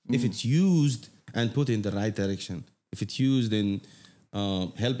 If it's used and put in the right direction, if it's used in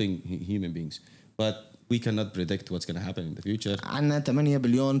helping human beings. But we cannot predict what's going to happen in the future. عندنا 8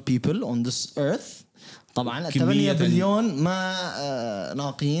 بليون people on this earth. طبعا ال 8 بليون ما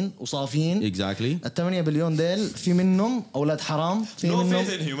ناقين وصافين. Exactly. ال 8 بليون ديل في منهم أولاد حرام. في No منهم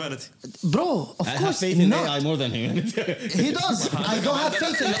faith in humanity. Bro, of I course have faith in not. AI more than humanity. He does. I don't have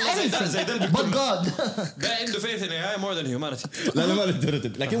faith in anything but God. ده عنده faith in AI more than humanity. لا ما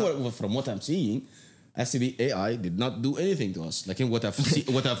للدرجة. لكن from what I'm seeing, SCB AI did not do anything to us. Like what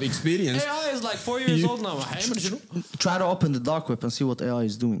I've experienced. AI is like 4 years old now. Try to open the dark web and see what AI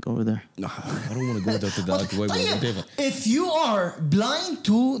is doing over there. No, I don't want to go there to the dark web or whatever. If you are blind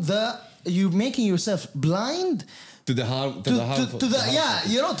to you're making yourself blind to the harm, to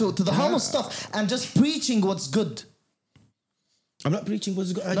the harmful stuff and just preaching what's good. I'm not preaching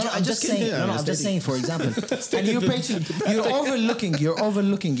what's good. I'm just saying. I'm just saying. For example, and you're preaching. You're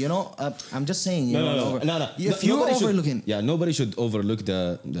overlooking. You know, I'm just saying. No. If you're overlooking, nobody should overlook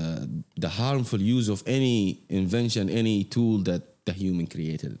the harmful use of any invention, any tool that the human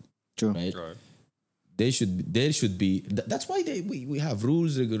created. True. Right. There should be. That's why we have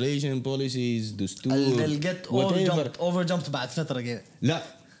rules, regulation, policies. They'll get overjumped بعد فترة كده. لا,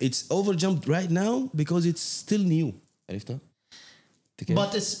 it's overjumped right now because it's still new. عرفتها?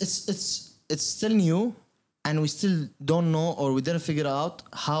 But it's still new, and we still don't know, or we didn't figure out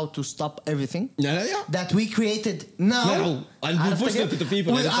how to stop everything that we created now. And we push it to the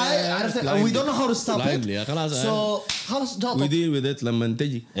people. We don't know how to stop it. So we deal with it لما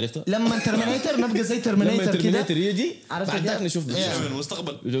تجي. عرفتها؟ لما Terminator نبقى زي Terminator كده. Terminator يجي بعدك نشوف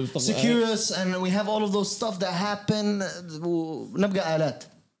المستقبل. Secure us, and we have all of those stuff that happen. ونبقى آلات.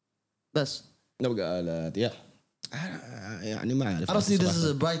 بس. نبقى آلات. Yeah. يعني ما أعرف. Honestly, this is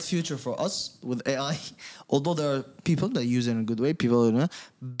a bright future for us with AI. Although there are people that use it in a good way, people who know.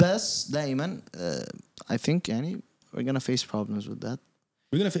 بس دائما, I think يعني we're gonna face problems with that.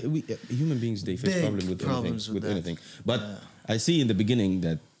 Human beings, they face problems with anything. But I see in the beginning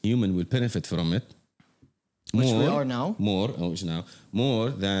that human will benefit from it. Which we are now. More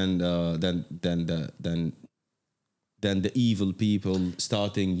than the evil people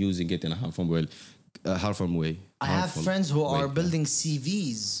starting using it in a harmful way. I have friends who are building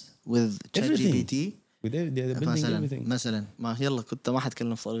CVs with ChatGPT. They're building everything. مثلا ما يلا كنت ما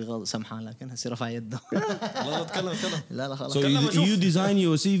حتكلم في طريقة سمحة لكن هصير رفع يده. لا خلاص. So you design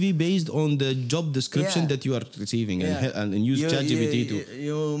your CV based on the job description that you are receiving and use ChatGPT to.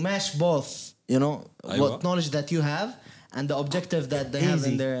 You mash both, what knowledge that you have and the objective that they have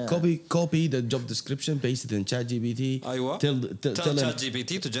in their copy the job description, paste it in ChatGPT. أيوة. tell them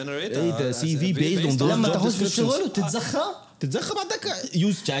ChatGPT to generate the CV based on those لما job تحوز في descriptions. الشغل وتتزخم تتزخم بعدك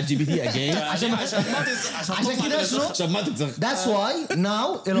use ChatGPT again عشان كده شنو عشان ما تتزخم. That's why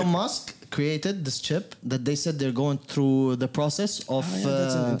now Elon Musk created this chip that they said they're going through the process of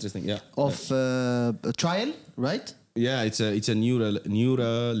That's an interesting. Yeah. of trial, right? Yeah, it's a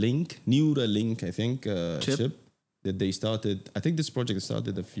Neuralink, I think, chip that they started. I think this project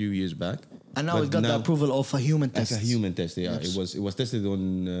started a few years back, And now but it got the approval of a human as test. a human test. Yeah, Yes. it was tested on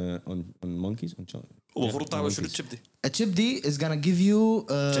monkeys, on ومفروض تعمل شنو الشيب دي A chip D is gonna give you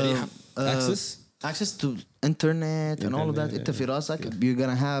شريحة. access to internet and all of that. انت في راسك you're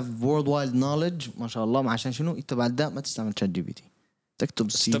gonna have worldwide knowledge ما شاء الله. عشان شنو انت بعد ده ما تستعمل شات جي بي تي تكتب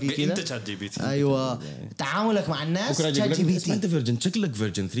السي في كده. انت شات جي بي تي ايوه تعاملك مع الناس بكره شات جي بي اسمه انت تي. فيرجن شكلك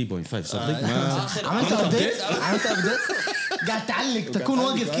فيرجن 3.5 صدق ما عملت ابديت قاعد تعلق تكون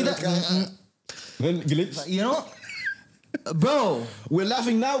واقف كده glitch. you know bro We're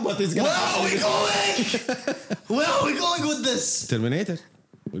laughing now, but it's where gonna are we going where are we going with this Terminator.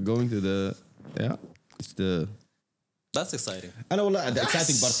 We're going to the it's the. That's exciting. I know the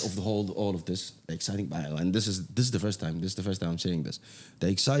exciting part of all of this, the exciting part, and this is the first time. This is the first time I'm saying this. The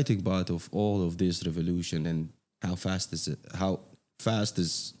exciting part of all of this revolution and how fast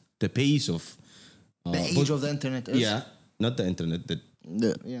is the pace of the age of the internet is not the internet,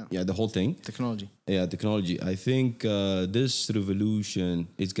 the whole thing. technology. Yeah, technology. I think this revolution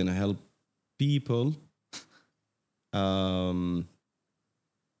is gonna help people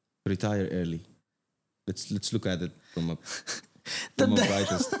retire early. Let's look at it from a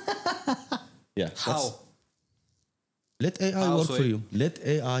brightest. Yeah. How? Let AI work for you. Let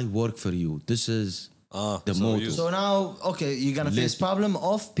AI work for you. This is the motto. So now, okay, you're gonna face problem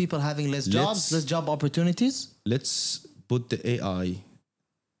of people having less jobs, less job opportunities. Let's put the AI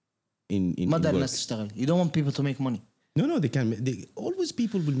in ما in دار work. الناس تشتغل. You don't want people to make money. No, they can. Always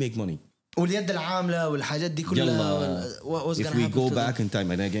people will make money. واليد العاملة والحاجات دي كلها. What was If gonna we happen go to back them? in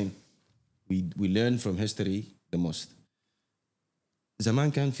time, and again, we learn from history the most.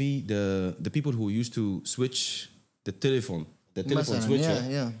 زمان كان في the people who used to switch the telephone مثلاً, switcher.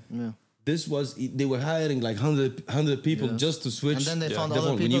 yeah. This was they were hiring like 100 people just to switch. And then they found the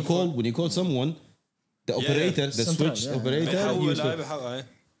other phone. people When you call someone, the operator, the Central, switch operator, used to, بيحول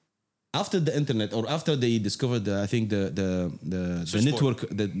after the internet or after they discovered I think the network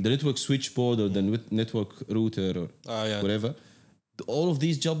the network switchboard or the network router or whatever, all of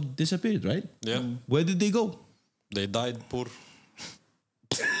these jobs disappeared, right? Yeah. Where did they go? They died poor.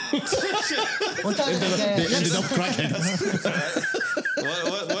 They ended up crackheads.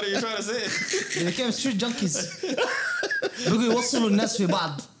 What are you trying to say? They became street junkies. بقوا يوصلوا الناس في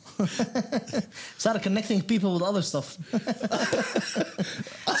بعض. صار connecting people with other stuff.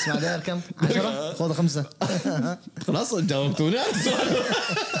 اسمع ده كم 10 خذ 5. خلاص جاوبتوني على السؤال.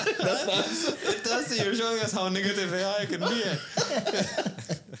 You're showing us how negative AI can be.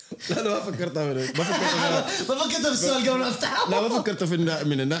 لا ما فكرتها ما فكرت في السؤال قبل ما افتحه. لا ما فكرت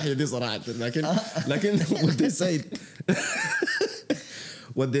من الناحية دي صراحة لكن what they said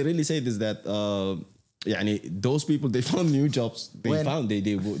what they really said is that يعني those people they found new jobs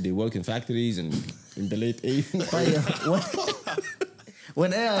they work in factories and in the late 80s.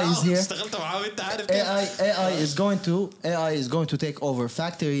 When AI is here, اشتغلت معاه وانت عارف كيف. AI is going to take over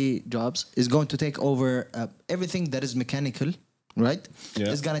factory jobs. Is going to take over everything that is mechanical, right?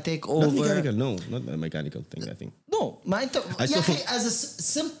 Yeah. It's gonna take Not over. mechanical, no, not a mechanical thing. I think. No, ما أنت يا أخي as a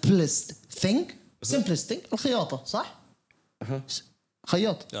simplest thing الخياطة صح؟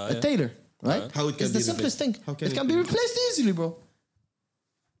 خياط a tailor, right? How it can it's be the simplest thing. How can It can be replaced easily, bro.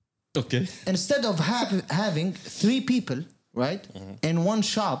 Okay. Instead of having 3 people, right, in one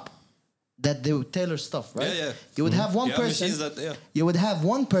shop that they would tailor stuff, right? Yeah. You would have one person. You would have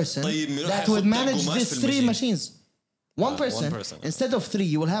one person that would manage these 3 machines. One person. Instead of 3,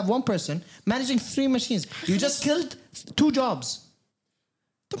 you will have one person managing 3 machines. You just killed 2 jobs.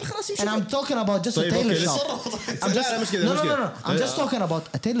 And I'm talking about just a tailor shop. No. I'm just talking about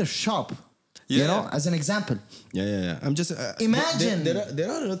a tailor shop. You know, as an example. Yeah. I'm just imagine there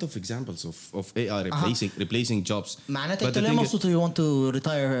are a lot of examples of AI replacing jobs. معناته أنت ليه مبسوط you want to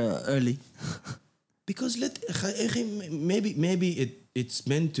retire early? Because maybe it's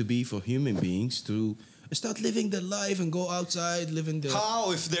meant to be for human beings to start living their life and go outside, living their.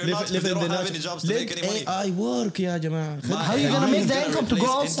 How if they don't have any jobs to make any money? Let AI work يا جماعة. How are you gonna make the income to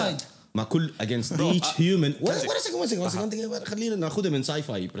go outside? ما كل against each human. One second. خلينا ناخذها من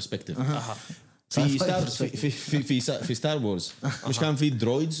sci-fi perspective. في ستار وورز مش كان في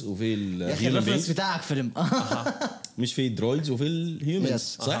درويدز وفي يا أخي الريفرنس بتاعك فيلم. مش في droids وفي الهيومنز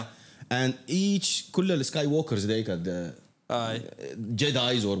Yes. صح؟ and each كل السكاي ووكرز ذيك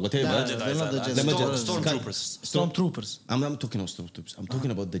Jedis or whatever. Stormtroopers. I'm not talking about stormtroopers. I'm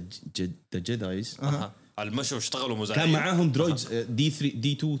talking about the Jedis. المشوا اشتغلوا مزارعين. كان معاهم droids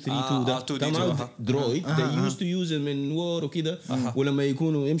D232 ده كان معاهم droid. They used to use them in war وكده. ولما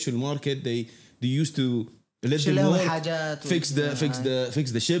يكونوا يمشوا الماركت they used to let them work,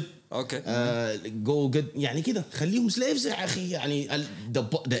 fix the ship. Okay. Go get يعني كده خليهم slaves يا أخي يعني the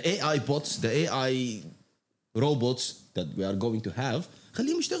AI bots, the AI robots that we are going to have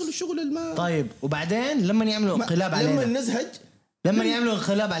خليهم يشتغلوا الشغل الما. طيب وبعدين لما يعملوا انقلاب علينا لما نزهج لما يعملوا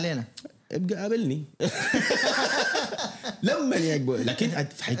انقلاب علينا ابقى قابلني لما يعجبوا. لكن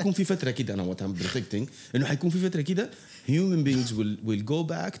حيكون في فتره كده انا what I'm predicting انه حيكون في فتره كده human beings will go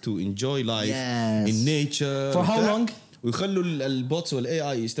back to enjoy life in nature. For how long? ويخلوا البوتس والاي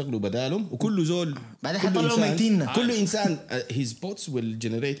اي يشتغلوا بدالهم وكل زول بعدين حيطلعوا ميتين. كل انسان his bots will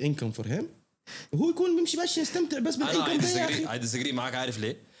generate income for him وهو يكون بيمشي ماشي يستمتع بس بالانكم ده يا اخي. I disagree معك. عارف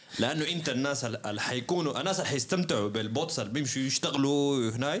ليه؟ لانه انت الناس اللي حيكونوا الناس اللي حيستمتعوا بالبوتس اللي بيمشوا يشتغلوا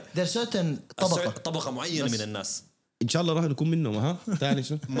هناي there's certain طبقه معينه من الناس ان شاء الله راح نكون منهم. ها تعال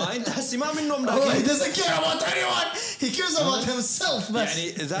شو ما انت حسي ما منهم he doesn't care about anyone he cares about himself بس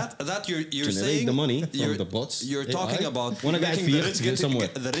يعني that you're generate saying the money from the bots. you're talking about وانا قاعد في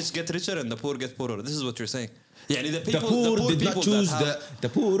the rich get richer and the poor get poorer. This is what you're saying. يعني the poor did not people choose that the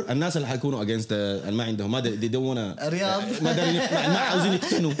poor. الناس اللي حيكونوا against ما عندهم ما they don't wanna رياض ما عاوزين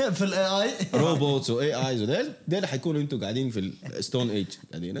يقتنوا في الاي اي روبوتس و اي ايز وديل حيكونوا انتوا قاعدين في الستون ايج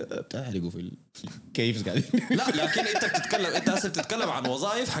قاعدين بتحرقوا في الكيفز قاعدين. لا لكن انت هسه بتتكلم عن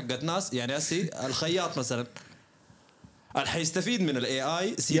وظائف حقت ناس. يعني هسه الخياط مثلا اللي حيستفيد من الاي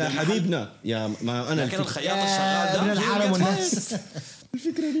اي يا حبيبنا يا ما انا لكن الخياط الشغال ده من العالم والناس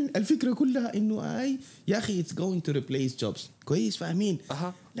الفكرة كلها إنه يا أخي it's going to replace jobs كويس فاهمين.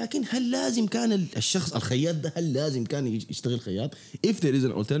 لكن هل لازم كان الشخص الخياط ده هل لازم كان يشتغل خياط؟ if there is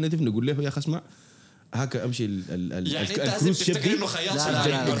an alternative نقول له يا أخي اسمع هكا أمشي يعني أنت لازم تفتكر إنه خياط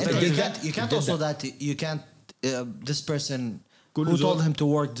شغال. you can't also that you can't this person who told him to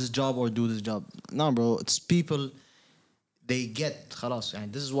work this job or do this job. No bro, it's people they get خلاص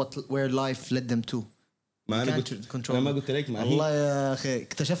يعني this is where life led them to. ما أنا قلت لك ما والله يا أخي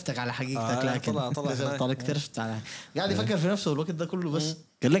اكتشفتك على حقيقتك. لكن طلع اكتشفت على قاعد يفكر في نفسه الوقت ده كله بس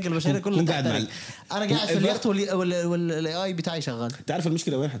قال لك البشرية كله قاعد أنا قاعد في اليخت والاي اي بتاعي شغال. تعرف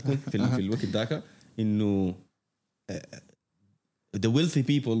المشكلة وين حتكون في الوقت ذاك إنه the wealthy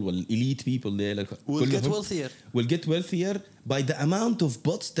people والelite people they will get wealthier by the amount of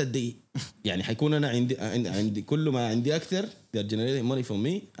bots that they يعني حيكون أنا عندي كل ما عندي أكثر they're generating money from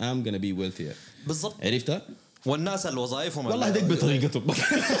me I'm gonna be wealthier. بالضبط عرفتها. والناس الوظائفهم والله هديك بطريقته.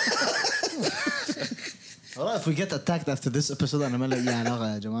 والله if we get attacked after this episode أنا ما لي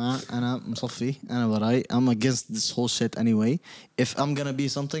علاقة يا جماعة. أنا مصفي أنا براي I'm against this whole shit anyway. If I'm gonna be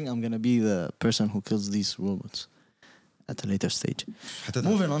something I'm gonna be the person who kills these robots at a later stage.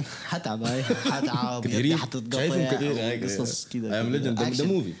 Moving on. هتعب كثيرين شايفهم كثير هاي قصص كده. I am legend the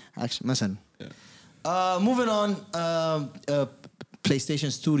movie. Action مثلا. Moving on.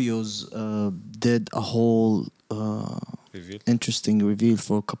 PlayStation Studios did a whole interesting reveal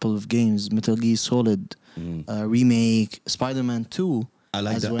for a couple of games. Metal Gear Solid remake, Spider-Man 2. I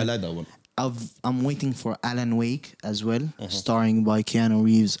like that one. I'm waiting for Alan Wake as well, starring by Keanu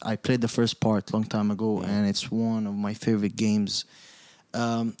Reeves. I played the first part long time ago, and it's one of my favorite games.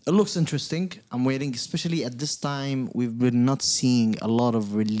 It looks interesting. I'm waiting, especially at this time. We've been not seeing a lot of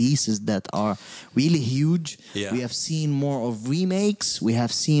releases that are really huge. Yeah. We have seen more of remakes. We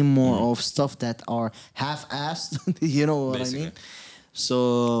have seen more of stuff that are half-assed. You know what Basically. I mean? So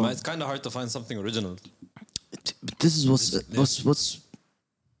it's kind of hard to find something original. this is what's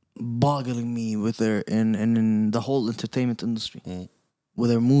boggling me with their in the whole entertainment industry, with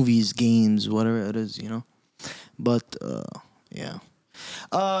their movies, games, whatever it is, you know. But yeah.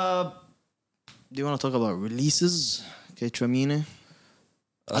 Do you want to talk about releases? Okay, Tramine.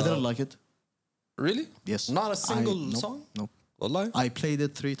 I didn't like it. Really? Yes. Not a single song? Nope. Wallahi? I played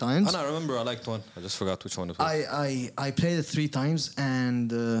it 3 times. And I remember I liked one. I just forgot which one it was. I played it 3 times and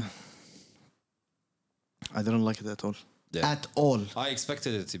I didn't like it at all. Yeah. At all. I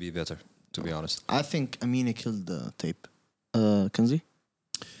expected it to be better, to be honest. I think Amina killed the tape. Kanzi?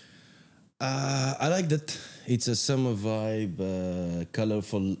 I like that. It's a summer vibe,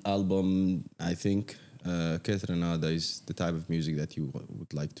 colorful album. I think Catherine Ada is the type of music that you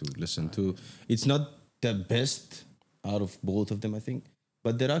would like to listen to. It's not the best out of both of them, I think,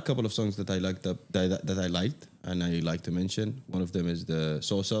 but there are a couple of songs that I liked that I liked, and I like to mention. One of them is the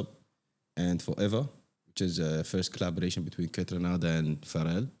Sauce Up and Forever, which is a first collaboration between Kate Renata and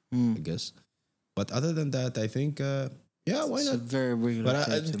Pharrell, I guess. But other than that, I think, yeah, why It's a not? very regular But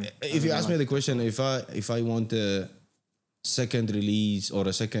tape to me. if you ask me the question, if I want a second release or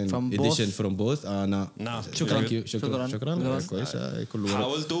a second From edition both? from both, no. نعم. شكراً. Thank you. شكرا شكراً. كويس.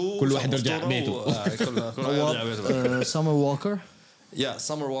 حاولتوا كل واحد يرجع بيته. كل واحد يرجع بيته. Summer Walker. Yeah,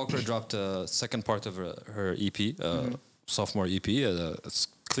 Summer Walker dropped a second part of her EP, sophomore EP. It's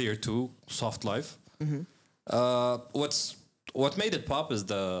Clear 2, Soft Life. What made it pop is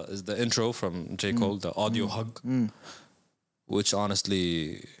the intro from J. Cole, the audio hug, which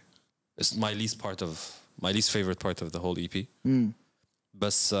honestly is my least favorite part of the whole EP.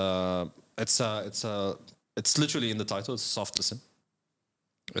 But it's literally in the title. It's a soft listen.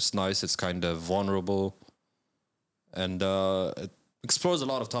 It's nice. It's kind of vulnerable, and it explores a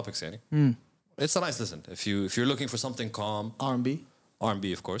lot of topics. Yani. It's a nice listen. If you're looking for something calm, R&B. R&B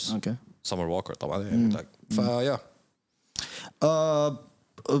of course. Okay. Summer Walker طبعا يعني like yeah.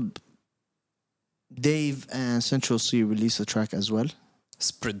 Dave and Central C released a track as well.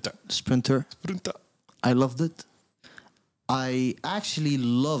 Sprinter. I loved it. I actually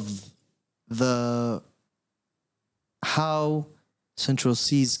love how Central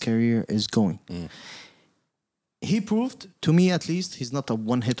C's career is going. He proved, to me at least, he's not a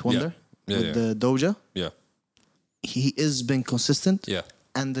one-hit wonder with the Doja. Yeah. He is being consistent. Yeah.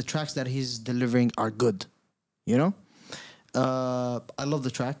 And the tracks that he's delivering are good. You know? I love the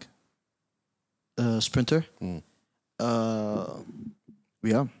track. Sprinter.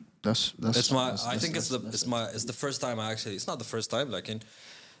 Yeah. That's I think it's the first time it's not the first time, like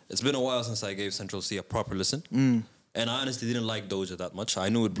it's been a while since I gave Central C a proper listen. And I honestly didn't like Doja that much. I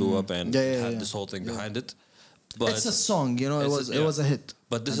knew it blew up and it had this whole thing behind it. But it's a song, you know, it was a hit.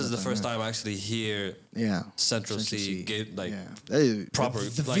 But this is the first time I actually hear Central C gave like proper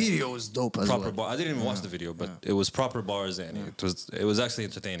the video is dope as proper well. I didn't even watch the video, but it was proper bars and it was actually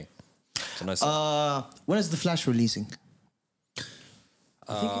entertaining. So nice. When is The Flash releasing?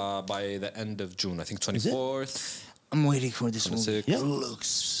 By the end of June, I think 24th. I'm waiting for this movie. 26th. It looks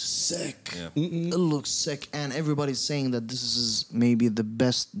sick. Yeah. It looks sick, and everybody's saying that this is maybe the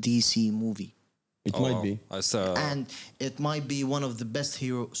best DC movie. It might be. And it might be one of the best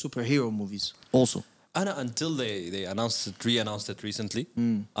superhero movies also. Until they re-announced it recently,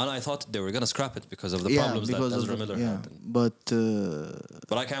 and I thought they were gonna scrap it because of the problems that Ezra Miller had. But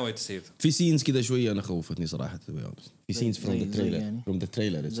I can't wait to see it. في سينز كده شوية أنا خوفتني صراحة to be honest. في scenes from the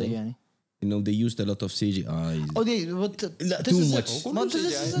trailer itself. يعني. You know they used a lot of CGI. Oh yeah, but لا this too is much. it. But this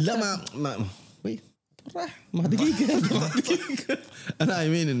is it. لا ما wait. ما دقيقة أنا I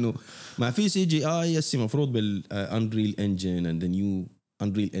mean إنه ما في CGI يسي مفروض بال Unreal Engine and the new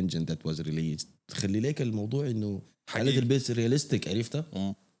Unreal Engine that was released تخلي لك الموضوع إنه حالة البيس realistic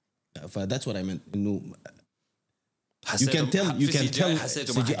عرفتها. That's what I meant إنه you can tell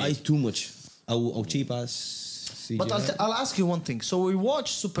CGI too much أو cheap ass CGI. But I'll ask you one thing. So we watch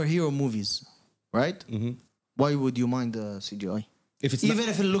superhero movies, right? Why would you mind the CGI? If it's even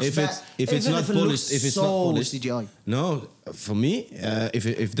if it looks bad, if it's not polished, if it's not polished, CGI. No, for me,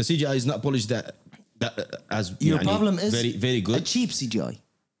 if the CGI is not polished, that as your problem is very very good. A cheap CGI.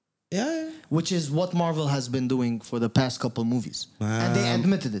 Yeah. Which is what Marvel has been doing for the past couple movies, and they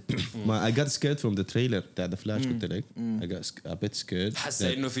admitted it. I got scared from the trailer that the Flash قلت لك. I got a bit scared.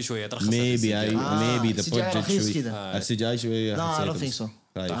 حسيت إنه في شوية رخصت. Maybe the budget شوية. الCGI شوية. No, I don't think so.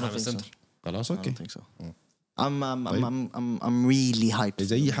 I don't think so. خلاص I اوكي. don't think so. I'm really hyped.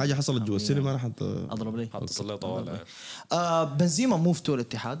 إذا أي حاجة حصلت جوا السينما راح أضرب لي. حتصل طوال. Benzema moved to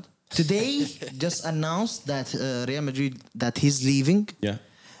الاتحاد. Today just announced that Real Madrid that he's leaving. Yeah.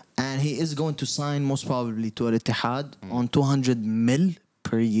 And he is going to sign most probably to Al-Ittihad on 200 mil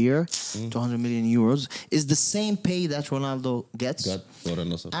per year, 200 million euros, is the same pay that Ronaldo gets.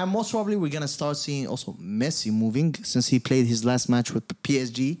 And most probably we're going to start seeing also Messi moving since he played his last match with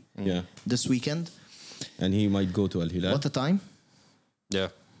PSG this weekend. And he might go to Al Hilal. What a time. Yeah.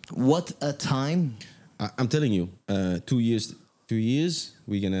 What a time. I'm telling you, 2 years,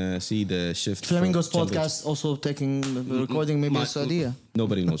 we're gonna see the shift. Flamingos podcast also taking recording maybe in Saudi.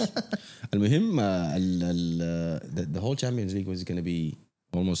 Nobody knows. المهم the whole Champions League was gonna be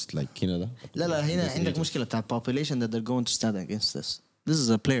almost like Canada. لا هنا عندك مشكلة بتاع population that they're going to stand against this. This is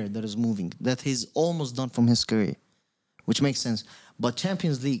a player that is moving, that he's almost done from his career, which makes sense. But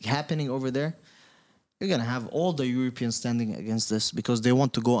Champions League happening over there, you're gonna have all the Europeans standing against this because they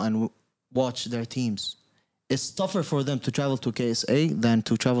want to go and watch their teams. It's tougher for them to travel to KSA than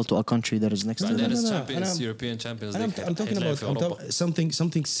to travel to a country that is next to them. European Champions League. I'm talking about something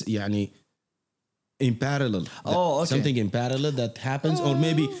يعني in parallel. Oh, okay. Something in parallel that happens, or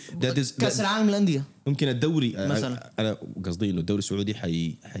maybe that is كأس العالم للأندية ممكن الدوري مثلاً. انا قصدي انه الدوري السعودي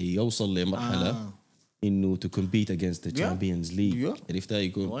حيوصل لمرحله انه to compete against the Champions League. Yeah. عرفتها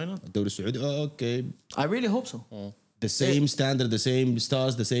يكون Why not? الدوري السعودي اوكي I really hope so. the same standard, the same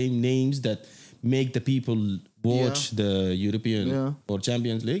stars, the same names that make the people watch the European or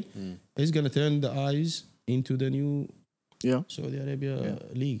Champions League is gonna turn the eyes into the new Saudi Arabia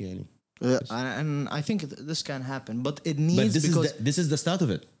league يعني. And I think this can happen, but it needs this is the start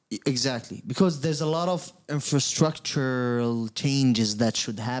of it. Exactly, because there's a lot of infrastructural changes that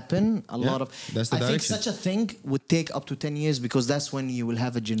should happen. Lot of. That's the I think direction. such a thing would take up to 10 years because that's when you will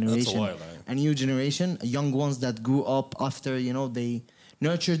have a generation, a new generation, young ones that grew up after they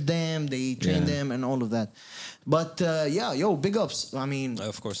nurtured them, they trained them, and all of that. But big ups. I mean,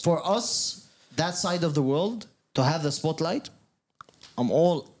 of course, for us, that side of the world to have the spotlight, I'm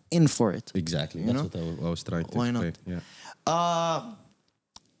all in for it. Exactly. That's what I was trying to explain. Why not? Yeah.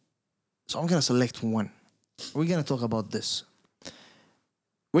 So I'm gonna select one. We're gonna talk about this.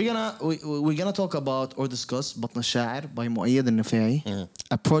 We're gonna talk about or discuss بطن الشاعر by Moayad النفاعي,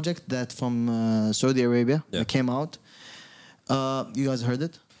 a project that from Saudi Arabia that came out. You guys heard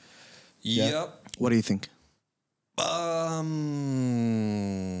it? Yep. What do you think?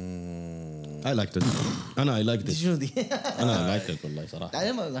 I liked it. I liked it. شنو دي؟ I liked it والله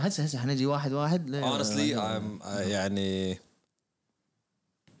صراحة. هسه حنجي واحد. Honestly, يعني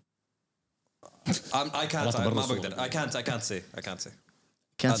I can't ما بقدر. I can't say.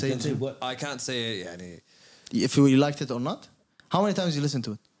 Can't say it. I can't say يعني. If you liked it or not? How many times you listened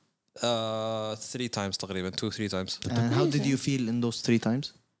to it? 3 times تقريبا 2-3 times. And how did you feel in those 3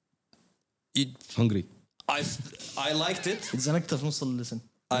 times? Hungry. I liked it. اتزنقت في نص اللسن.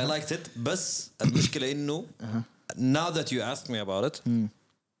 I liked it بس المشكلة إنه now that you asked me about it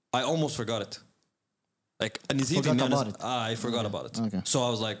I almost forgot it. Like I forgot about it. Okay. So I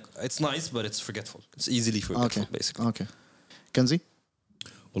was like, it's nice, but it's forgetful. It's easily forgetful, basically. Okay. Kanzi?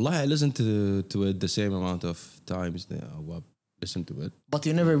 Wallahi, I listened to it the same amount of times that Awab listened to it. But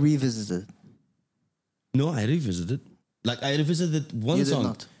you never revisited it? No, I revisited. Like, I revisited one You did song.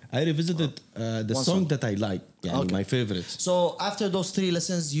 not. I revisited the song that I like. Yeah, my favorites. So after those 3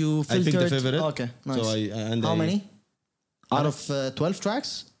 lessons, you filtered... I picked the favorite. Okay, nice. So How many? Out of 12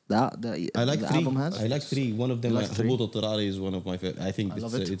 tracks? I like the 3. album has? I like 3. One of them, like 3? Hubut al-Tirari is one of my favorite. I think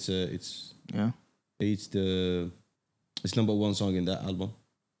it's number 1 song in that album.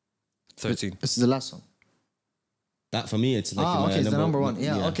 13. It's the last song. That for me, it's like okay, it's the number 1.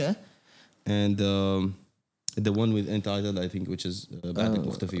 Yeah, okay. And the one with entitled, I think, which is بعدك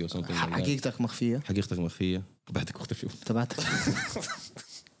مختفي or something like that. حقيقتك مخفية. حقيقتك مخفية. بعدك مختفي. تبعتك.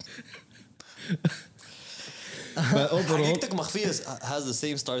 But overall, حقيقتك مخفية has the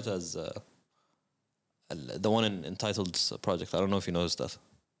same start as the one in entitled project. I don't know if you noticed that.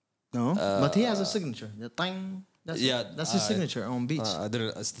 No, but he has a signature. The ting. That's his signature on beats. I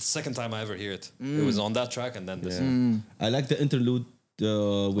didn't. It's the second time I ever hear it. It was on that track and then this. I like the interlude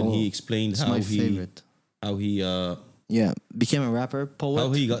when he explained it's my favorite. How he became a rapper, poet. How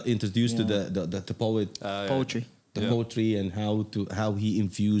he got introduced to the poetry. The poetry and how he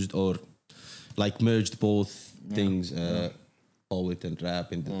infused or like merged both things, poet and rap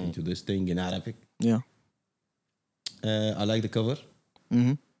into this thing in Arabic. Yeah. I like the cover.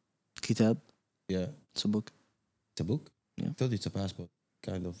 Kitab. Yeah. It's a book. It's a book? Yeah. I thought it's a passport,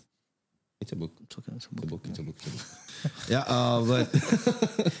 kind of. It's a book. It's okay. It's a book. It's a book. Yeah, but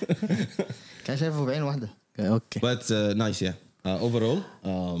كان شايفه بعين واحدة. Okay. But nice, yeah. Overall,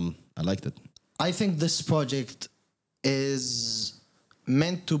 I liked it. I think this project is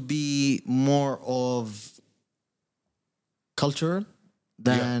meant to be more of cultural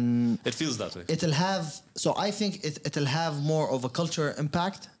than it feels that way. It'll have. So I think it'll have more of a cultural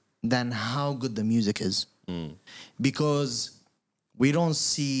impact than how good the music is, because we don't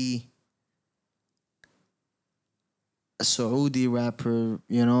see a Saudi rapper.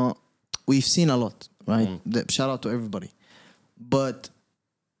 We've seen a lot, right? Shout out to everybody, but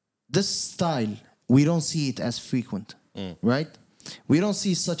this style we don't see it as frequent, right? We don't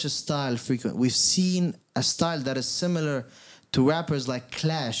see such a style frequent. We've seen a style that is similar to rappers like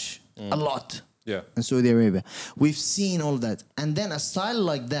Clash a lot. Yeah. In Saudi Arabia. We've seen all that. And then a style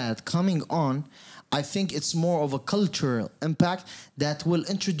like that coming on, I think it's more of a cultural impact that will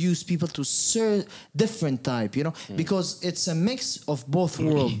introduce people to different type, because it's a mix of both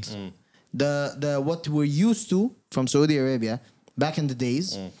worlds. The what we're used to from Saudi Arabia back in the days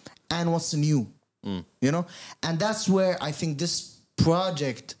and what's new. And that's where I think this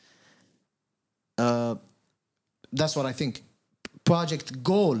project that's what I think project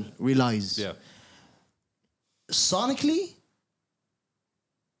goal relies. Yeah. sonically,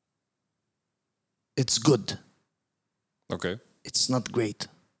 it's good. Okay. It's not great.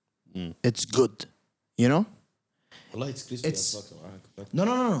 It's good. You know? والله it's crispy It's- as fuck.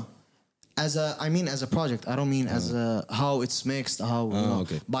 No. I mean as a project. I don't mean as how it's mixed, how you know.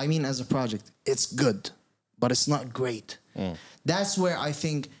 okay. But I mean as a project. It's good, but it's not great. That's where I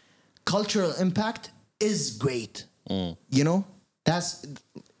think cultural impact is great. You know? That's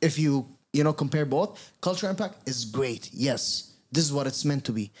if you compare both, cultural impact is great. Yes. This is what it's meant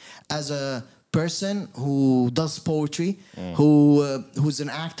to be. As a person who does poetry, who's an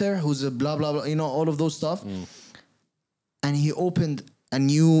actor, who's a blah blah blah, all of those stuff. And he opened a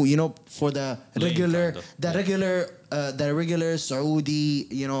new, for the regular, the regular Saudi,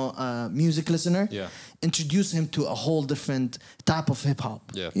 music listener. Yeah. Introduce him to a whole different type of hip hop.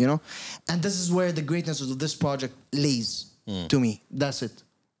 Yeah. And this is where the greatness of this project lays. To me, that's it.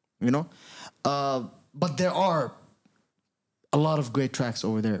 But there are a lot of great tracks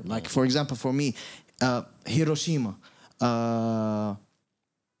over there. Like for example, for me, Hiroshima.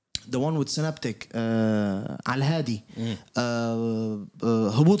 The one with Synaptic, Al Hadi,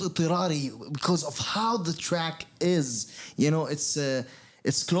 هبوط اضطراري, because of how the track is,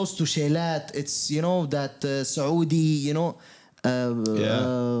 it's close to Shaylat, it's that Saudi,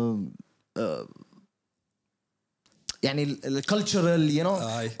 يعني cultural,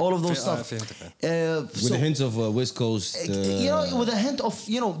 all of those stuff. With a hint of West Coast. With a hint of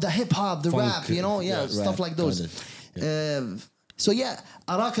the hip hop, the funk, rap, stuff rap, like those. So yeah,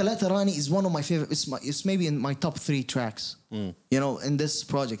 Araka La Tarani is one of my favorite. It's maybe in my top 3 tracks. In this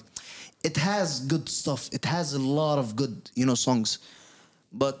project, it has good stuff. It has a lot of good songs.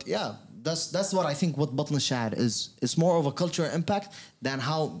 But yeah, that's what I think. What Batn al-Sha'r is. It's more of a cultural impact than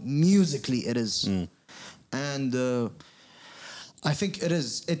how musically it is. And I think it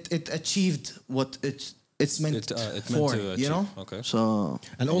is. It achieved what it's meant for. To achieve. Okay. So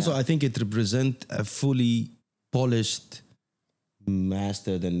And also, I think it represents a fully polished,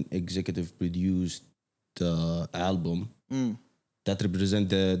 mastered, and executive produced album that represent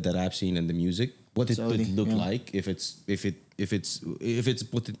the rap scene and the music. What it Saudi, would look like if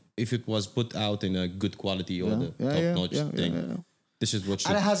it was put out in a good quality or the top notch thing. Yeah. This is what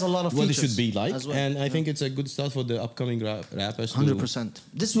And it has a lot of what it features should be like, as well. and I think it's a good start for the upcoming rappers. 100%.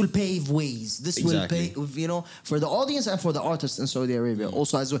 This will pave ways. This Exactly. will pave, for the audience and for the artists in Saudi Arabia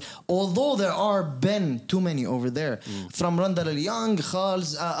also as well. Although there are been too many over there, from Randall Al Young,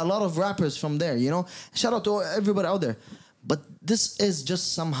 Khals, a lot of rappers from there. Shout out to everybody out there. But this is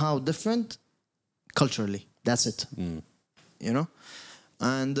just somehow different culturally. That's it.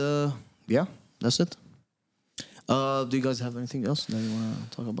 And yeah, that's it. Do you guys have anything else that you want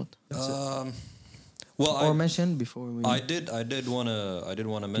to talk about? Or mention before we? I did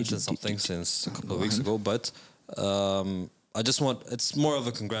wanna mention something since a couple of weeks ago, but I just want, it's more of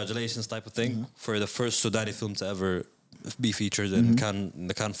a congratulations type of thing for the first Sudani film to ever be featured in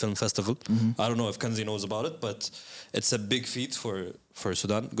the Cannes Film Festival. I don't know if Kanzi knows about it, but it's a big feat for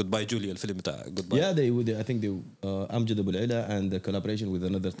Sudan. Goodbye Julia, الفيلم بتاع Goodbye. Yeah, I think they Amjad Abu Laila and the collaboration with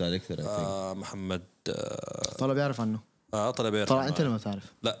another director. I think. محمد طلع بيعرف عنه. طلع انت اللي ما تعرف.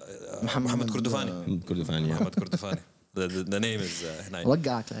 لا محمد كردفاني. Kurdifan, yeah. محمد كردفاني. The name is هناي.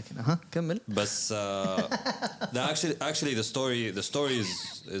 وقعك لكن كمل. But actually the story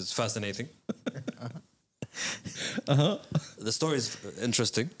is fascinating. The story is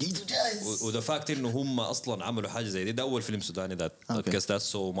interesting. وذا fact إنه هم أصلاً عملوا حاجة زي دي. ده أول فيلم سوداني that gets that.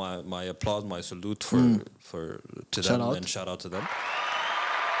 So my applaud, my salute for to them and shout out to them.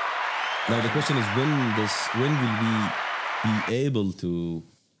 Now the question is when will we be able to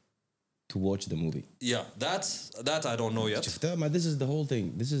watch the movie? Yeah, that I don't know yet. This is the whole thing.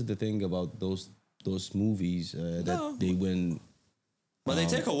 This is the thing about those movies that they win. But they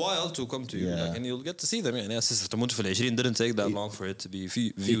take a while to come to you, Yeah. and you'll get to see them. يعني أساس تموت في العشرين didn't take that long for it to be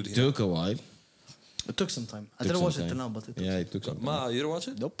viewed. It took a while. It took some time. I didn't watch it till now, but it took Yeah, it took some time. You don't watch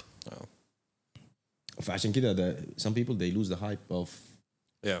it? Nope. Oh. فعشان كده some people they lose the hype of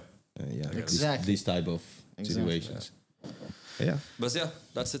Exactly. these type of situations. Yeah. But yeah,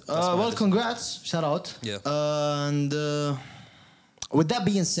 that's it. Well, congrats. Shout out. Yeah. And with that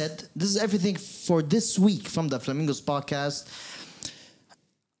being said, this is everything for this week from the Flamingos podcast.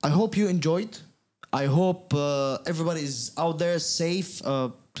 I hope you enjoyed. I hope everybody is out there safe.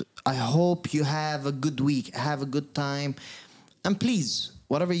 I hope you have a good week, have a good time. And please,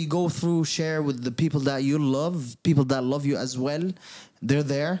 whatever you go through, share with the people that you love, people that love you as well. They're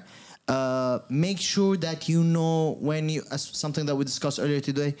there. Make sure that you know when you, something that we discussed earlier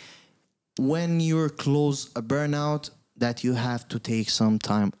today, when you're close a burnout, that you have to take some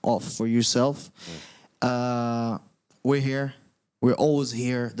time off for yourself. We're here. We're always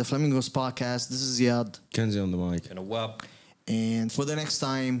here. The Flamingos podcast. This is Yad. Kanzi on the mic. And Awab. And for the next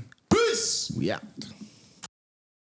time, peace! We out.